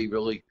on. Nobody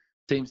really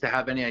seems to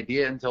have any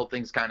idea until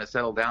things kind of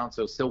settle down.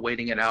 So still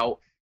waiting it out.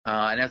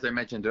 And as I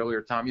mentioned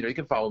earlier, Tom, you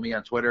can follow me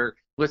on Twitter,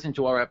 listen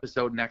to our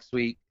episode next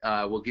week.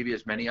 We'll give you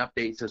as many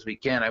updates as we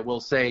can. I will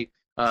say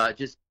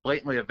just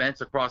blatantly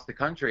events across the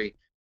country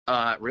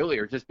really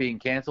are just being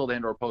canceled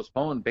and or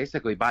postponed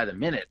basically by the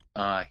minute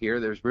here.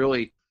 There's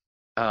really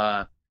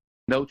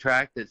no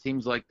track that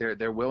seems like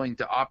they're willing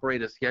to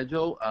operate a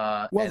schedule.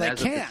 Well, they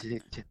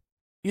can't.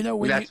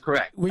 That's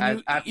correct.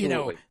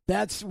 Absolutely.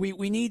 That's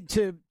we need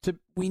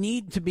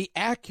to be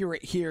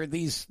accurate here.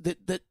 These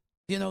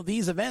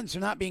events are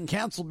not being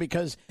canceled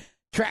because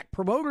track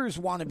promoters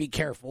want to be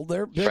careful.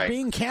 They're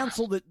being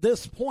canceled at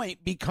this point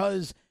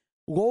because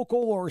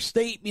local or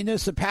state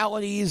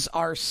municipalities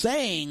are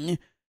saying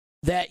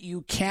that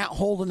you can't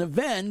hold an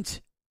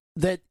event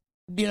that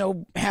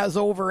has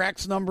over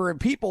X number of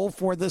people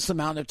for this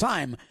amount of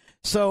time.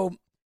 So,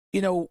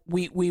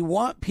 we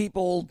want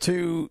people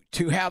to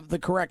have the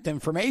correct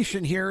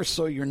information here.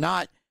 So you're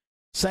not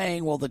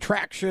saying, well, the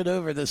track should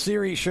have, or the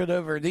series should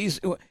have, or these.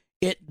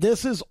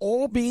 This is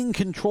all being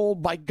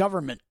controlled by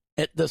government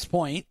at this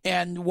point,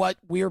 and what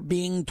we're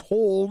being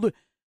told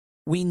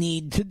we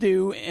need to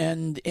do,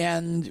 and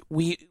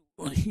we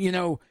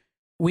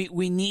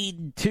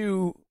need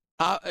to.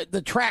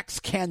 The tracks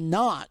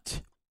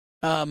cannot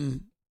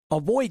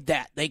avoid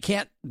that. They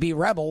can't be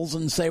rebels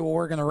and say, well,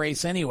 we're going to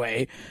race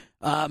anyway.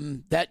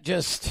 That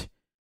just,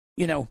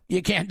 you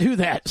can't do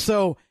that.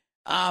 So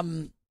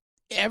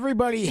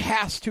everybody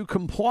has to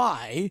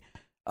comply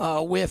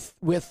with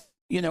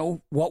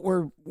what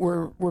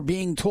we're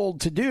being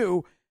told to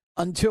do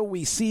until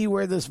we see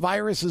where this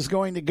virus is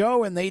going to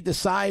go, and they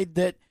decide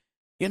that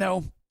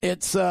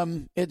it's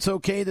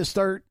okay to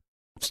start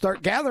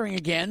gathering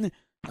again.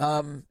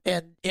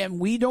 And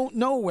we don't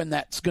know when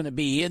that's going to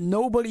be, and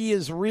nobody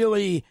is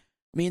really.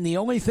 I mean, the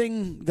only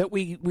thing that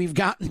we've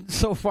gotten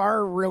so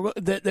far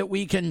that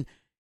we can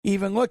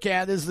even look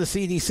at is the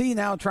CDC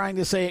now trying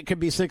to say it could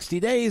be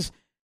 60 days.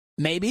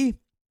 Maybe,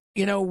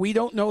 we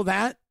don't know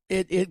that.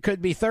 It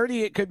could be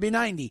 30, it could be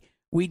 90.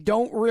 We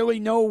don't really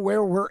know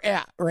where we're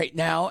at right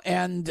now,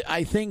 and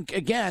I think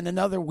again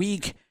another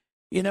week,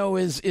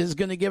 is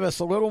going to give us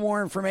a little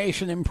more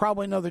information, and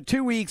probably another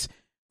 2 weeks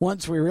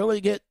once we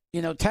really get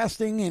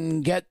testing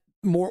and get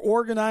more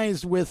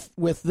organized with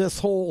this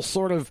whole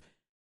sort of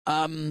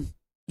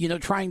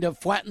trying to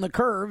flatten the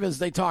curve as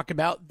they talk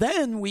about,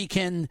 then we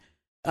can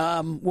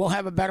we'll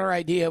have a better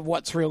idea of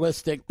what's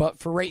realistic. But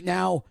for right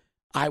now,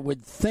 I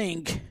would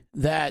think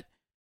that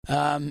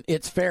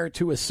it's fair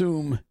to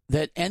assume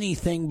that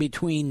anything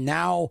between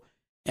now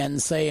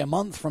and say a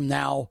month from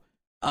now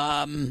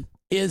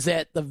is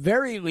at the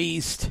very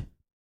least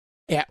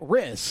at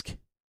risk.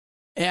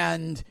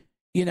 And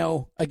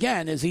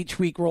again, as each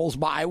week rolls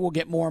by, we'll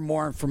get more and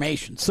more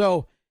information.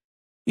 So,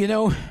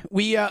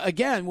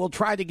 we'll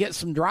try to get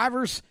some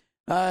drivers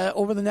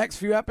over the next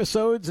few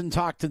episodes and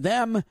talk to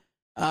them,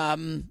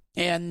 and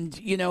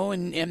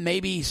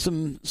maybe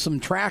some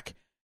track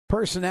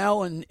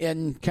personnel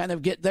and kind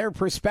of get their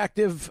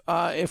perspective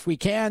if we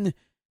can.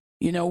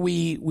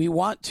 We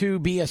want to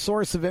be a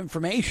source of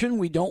information.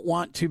 We don't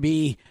want to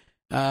be,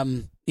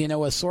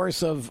 a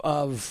source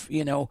of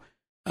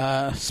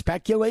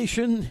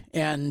speculation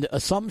and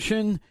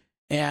assumption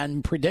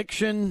and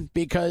prediction,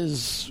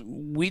 because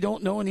we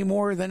don't know any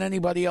more than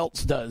anybody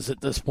else does at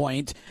this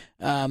point.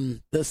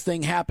 This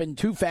thing happened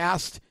too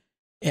fast,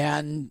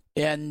 and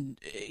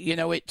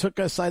it took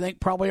us, I think,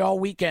 probably all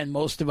weekend,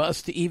 most of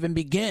us, to even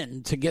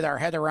begin to get our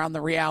head around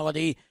the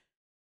reality.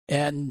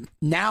 And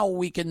now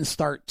we can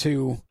start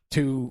to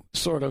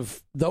sort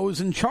of,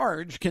 those in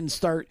charge can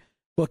start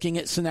looking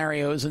at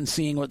scenarios and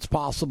seeing what's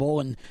possible,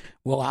 and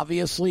we'll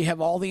obviously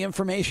have all the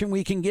information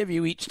we can give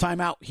you each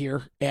time out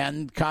here.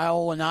 And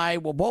Kyle and I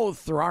will both,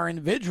 through our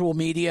individual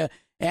media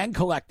and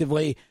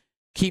collectively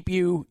keep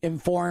you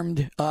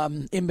informed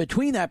in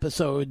between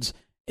episodes,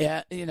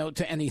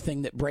 to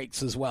anything that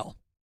breaks as well.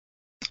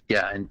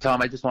 Yeah, and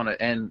Tom, I just want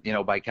to end,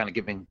 by kind of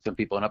giving some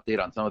people an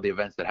update on some of the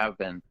events that have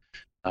been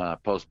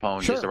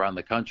postponed just around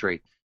the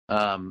country.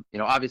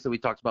 Obviously we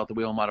talked about the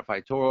Wheel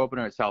Modified Tour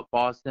opener at South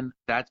Boston.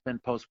 That's been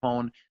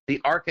postponed.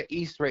 The ARCA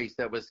East race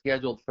that was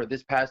scheduled for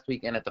this past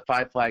weekend at the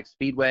Five Flags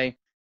Speedway,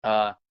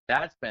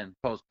 that's been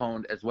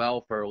postponed as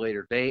well for a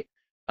later date.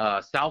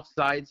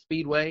 Southside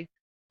Speedway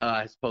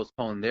has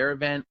postponed their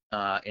event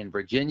in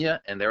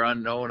Virginia, and they're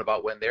unknown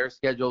about when their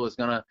schedule is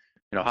going to,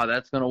 how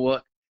that's going to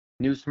look.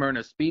 New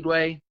Smyrna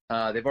Speedway,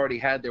 they've already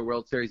had their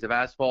World Series of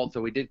Asphalt,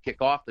 so we did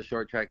kick off the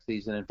short track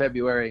season in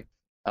February.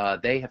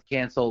 They have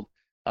canceled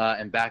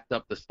and backed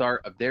up the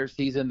start of their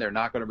season. They're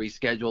not going to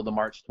reschedule the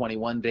March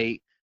 21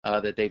 date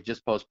that they've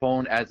just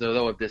postponed. As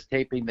though of this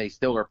taping, they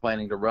still are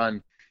planning to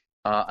run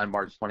on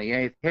March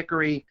 28th.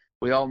 Hickory,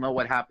 we all know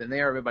what happened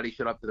there. Everybody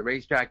showed up to the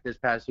racetrack this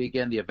past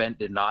weekend. The event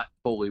did not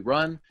fully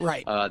run.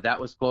 Right. That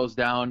was closed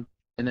down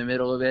in the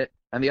middle of it.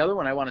 And the other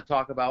one I want to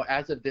talk about,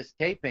 as of this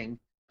taping,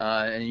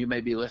 and you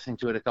may be listening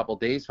to it a couple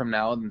days from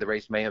now, and the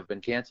race may have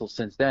been canceled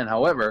since then.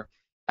 However,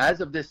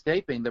 as of this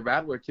taping, the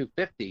Rattler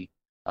 250,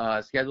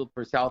 scheduled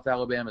for South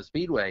Alabama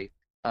Speedway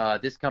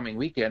this coming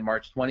weekend,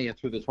 March 20th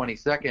through the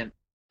 22nd,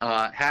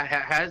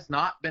 has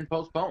not been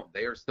postponed.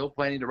 They are still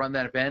planning to run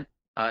that event,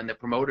 and the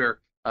promoter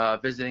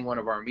visiting one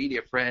of our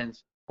media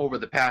friends over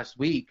the past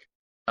week,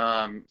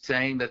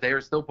 saying that they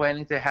are still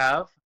planning to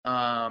have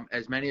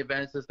as many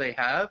events as they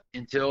have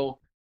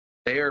until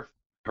they are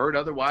heard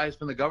otherwise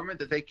from the government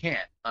that they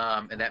can't.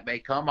 And that may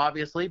come,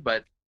 obviously,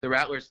 but the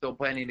Rattler's still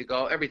planning to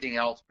go. Everything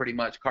else, pretty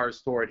much, Cars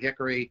Store at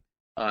Hickory,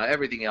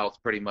 everything else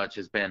pretty much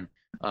has been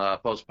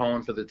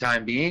postponed for the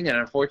time being. An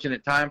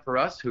unfortunate time for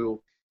us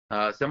who,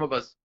 some of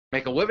us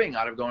make a living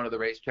out of going to the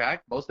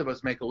racetrack. Most of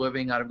us make a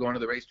living out of going to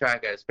the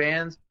racetrack as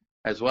fans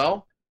as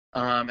well.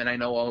 And I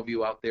know all of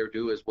you out there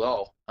do as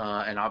well.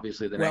 And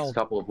obviously the next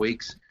couple of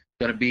weeks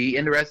going to be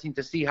interesting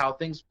to see how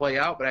things play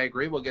out. But I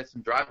agree, we'll get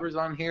some drivers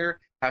on here,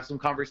 have some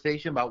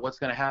conversation about what's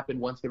going to happen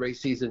once the race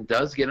season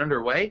does get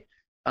underway.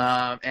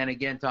 And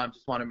again, Tom,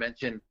 just want to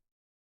mention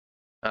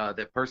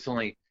that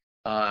personally,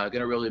 going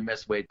to really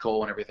miss Wade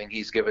Cole and everything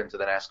he's given to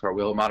the NASCAR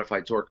Wheel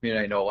Modified Tour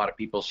community. I know a lot of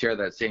people share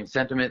that same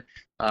sentiment.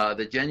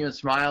 The genuine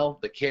smile,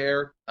 the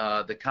care,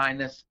 the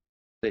kindness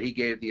that he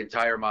gave the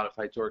entire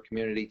Modified Tour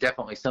community,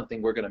 definitely something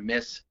we're going to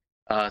miss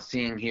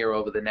seeing here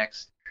over the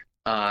next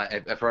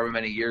forever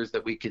many years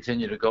that we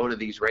continue to go to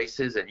these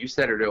races. And you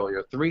said it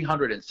earlier,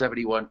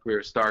 371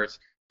 career starts,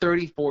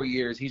 34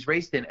 years. He's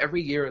raced in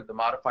every year of the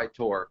Modified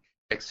Tour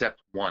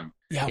except one.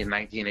 In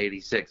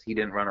 1986. He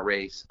didn't run a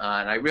race.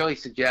 And I really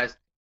suggest,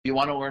 if you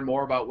want to learn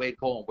more about Wade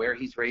Cole and where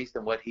he's raced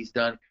and what he's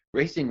done,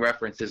 Racing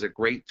Reference is a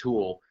great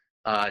tool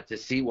to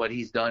see what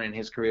he's done in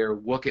his career,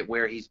 look at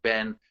where he's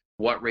been,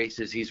 what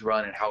races he's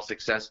run, and how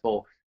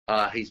successful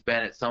he's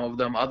been at some of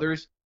them.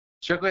 Others,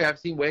 strictly, I've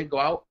seen Wade go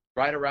out,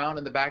 ride around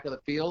in the back of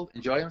the field,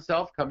 enjoy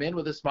himself, come in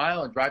with a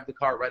smile, and drive the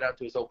car right out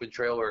to his open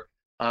trailer,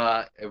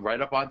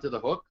 right up onto the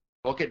hook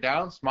it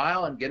down,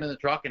 smile, and get in the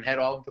truck and head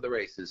on for the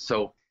races.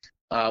 So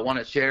I want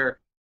to share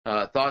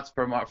thoughts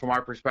from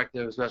our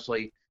perspective,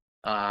 especially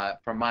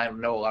from mine. I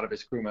know a lot of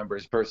his crew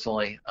members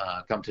personally,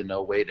 come to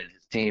know Wade and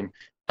his team.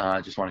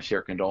 Just want to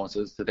share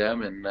condolences to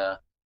them, and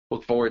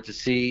look forward to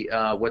see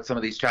what some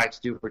of these tracks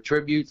do for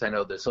tributes. I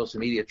know the social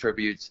media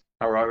tributes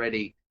are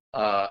already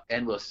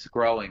endless,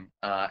 growing,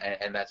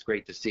 and that's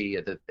great to see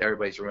that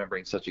everybody's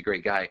remembering such a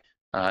great guy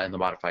in the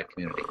modified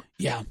community.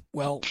 Yeah,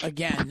 well,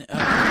 again,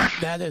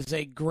 that is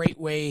a great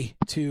way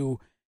to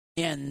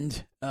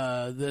end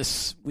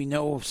this, we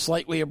know,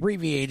 slightly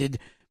abbreviated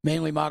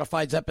Mainly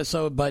Modifieds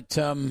episode, but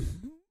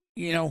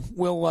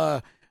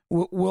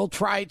we'll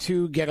try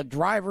to get a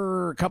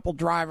driver, a couple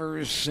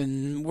drivers,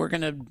 and we're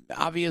going to,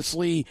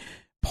 obviously,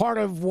 part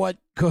of what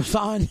goes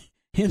on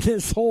in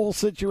this whole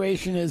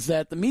situation is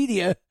that the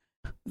media,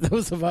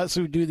 those of us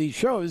who do these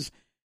shows,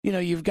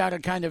 you've got to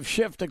kind of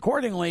shift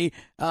accordingly,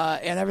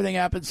 and everything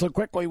happened so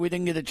quickly we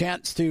didn't get a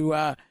chance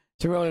to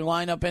really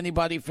line up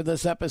anybody for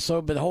this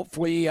episode. But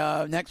hopefully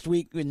next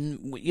week,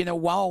 and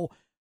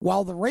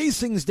while the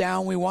racing's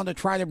down, we want to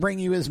try to bring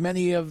you as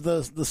many of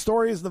the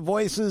stories, the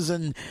voices,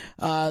 and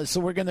so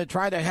we're going to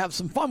try to have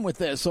some fun with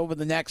this over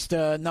the next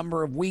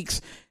number of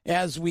weeks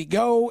as we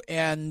go,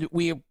 and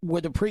we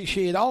would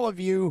appreciate all of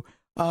you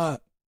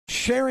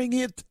sharing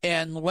it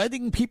and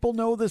letting people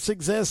know this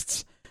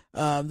exists.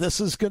 This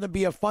is going to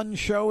be a fun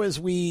show as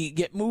we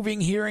get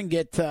moving here and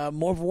get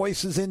more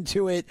voices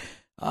into it.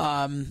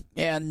 And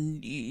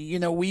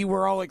we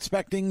were all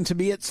expecting to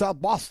be at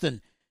South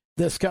Boston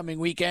this coming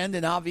weekend,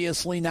 and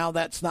obviously now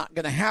that's not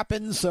going to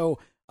happen. So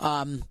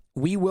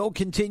we will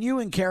continue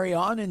and carry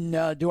on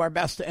and do our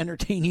best to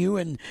entertain you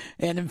and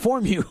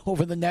inform you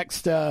over the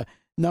next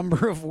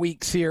number of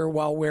weeks here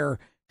while we're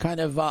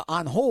kind of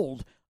on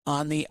hold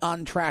on the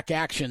on-track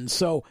action.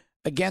 So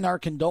again, our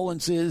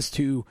condolences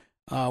to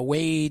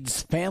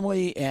Wade's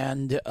family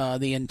and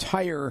the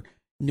entire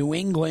New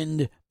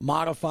England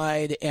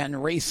modified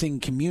and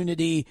racing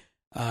community.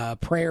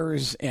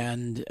 prayers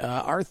and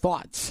our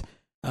thoughts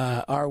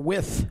are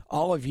with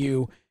all of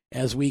you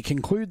as we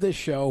conclude this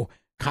show.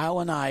 Kyle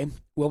and I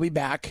will be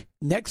back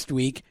next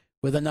week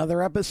with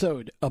another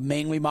episode of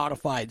Mainly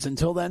Modifieds.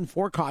 Until then,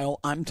 for Kyle,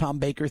 I'm Tom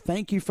Baker.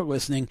 Thank you for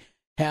listening.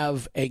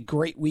 Have a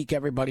great week,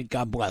 everybody.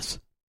 God bless.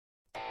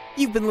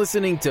 You've been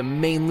listening to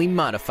Mainly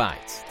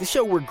Modifieds, the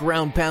show where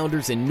ground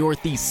pounders and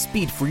Northeast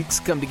speed freaks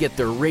come to get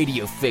their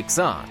radio fix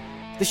on.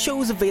 The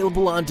show is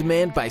available on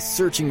demand by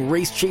searching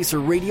Race Chaser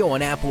Radio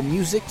on Apple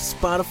Music,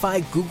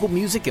 Spotify, Google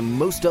Music, and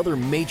most other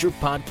major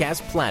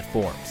podcast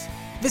platforms.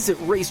 Visit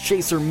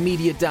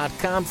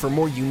racechasermedia.com for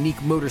more unique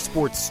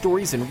motorsports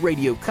stories and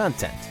radio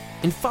content.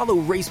 And follow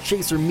Race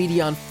Chaser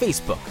Media on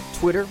Facebook,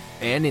 Twitter,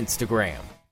 and Instagram.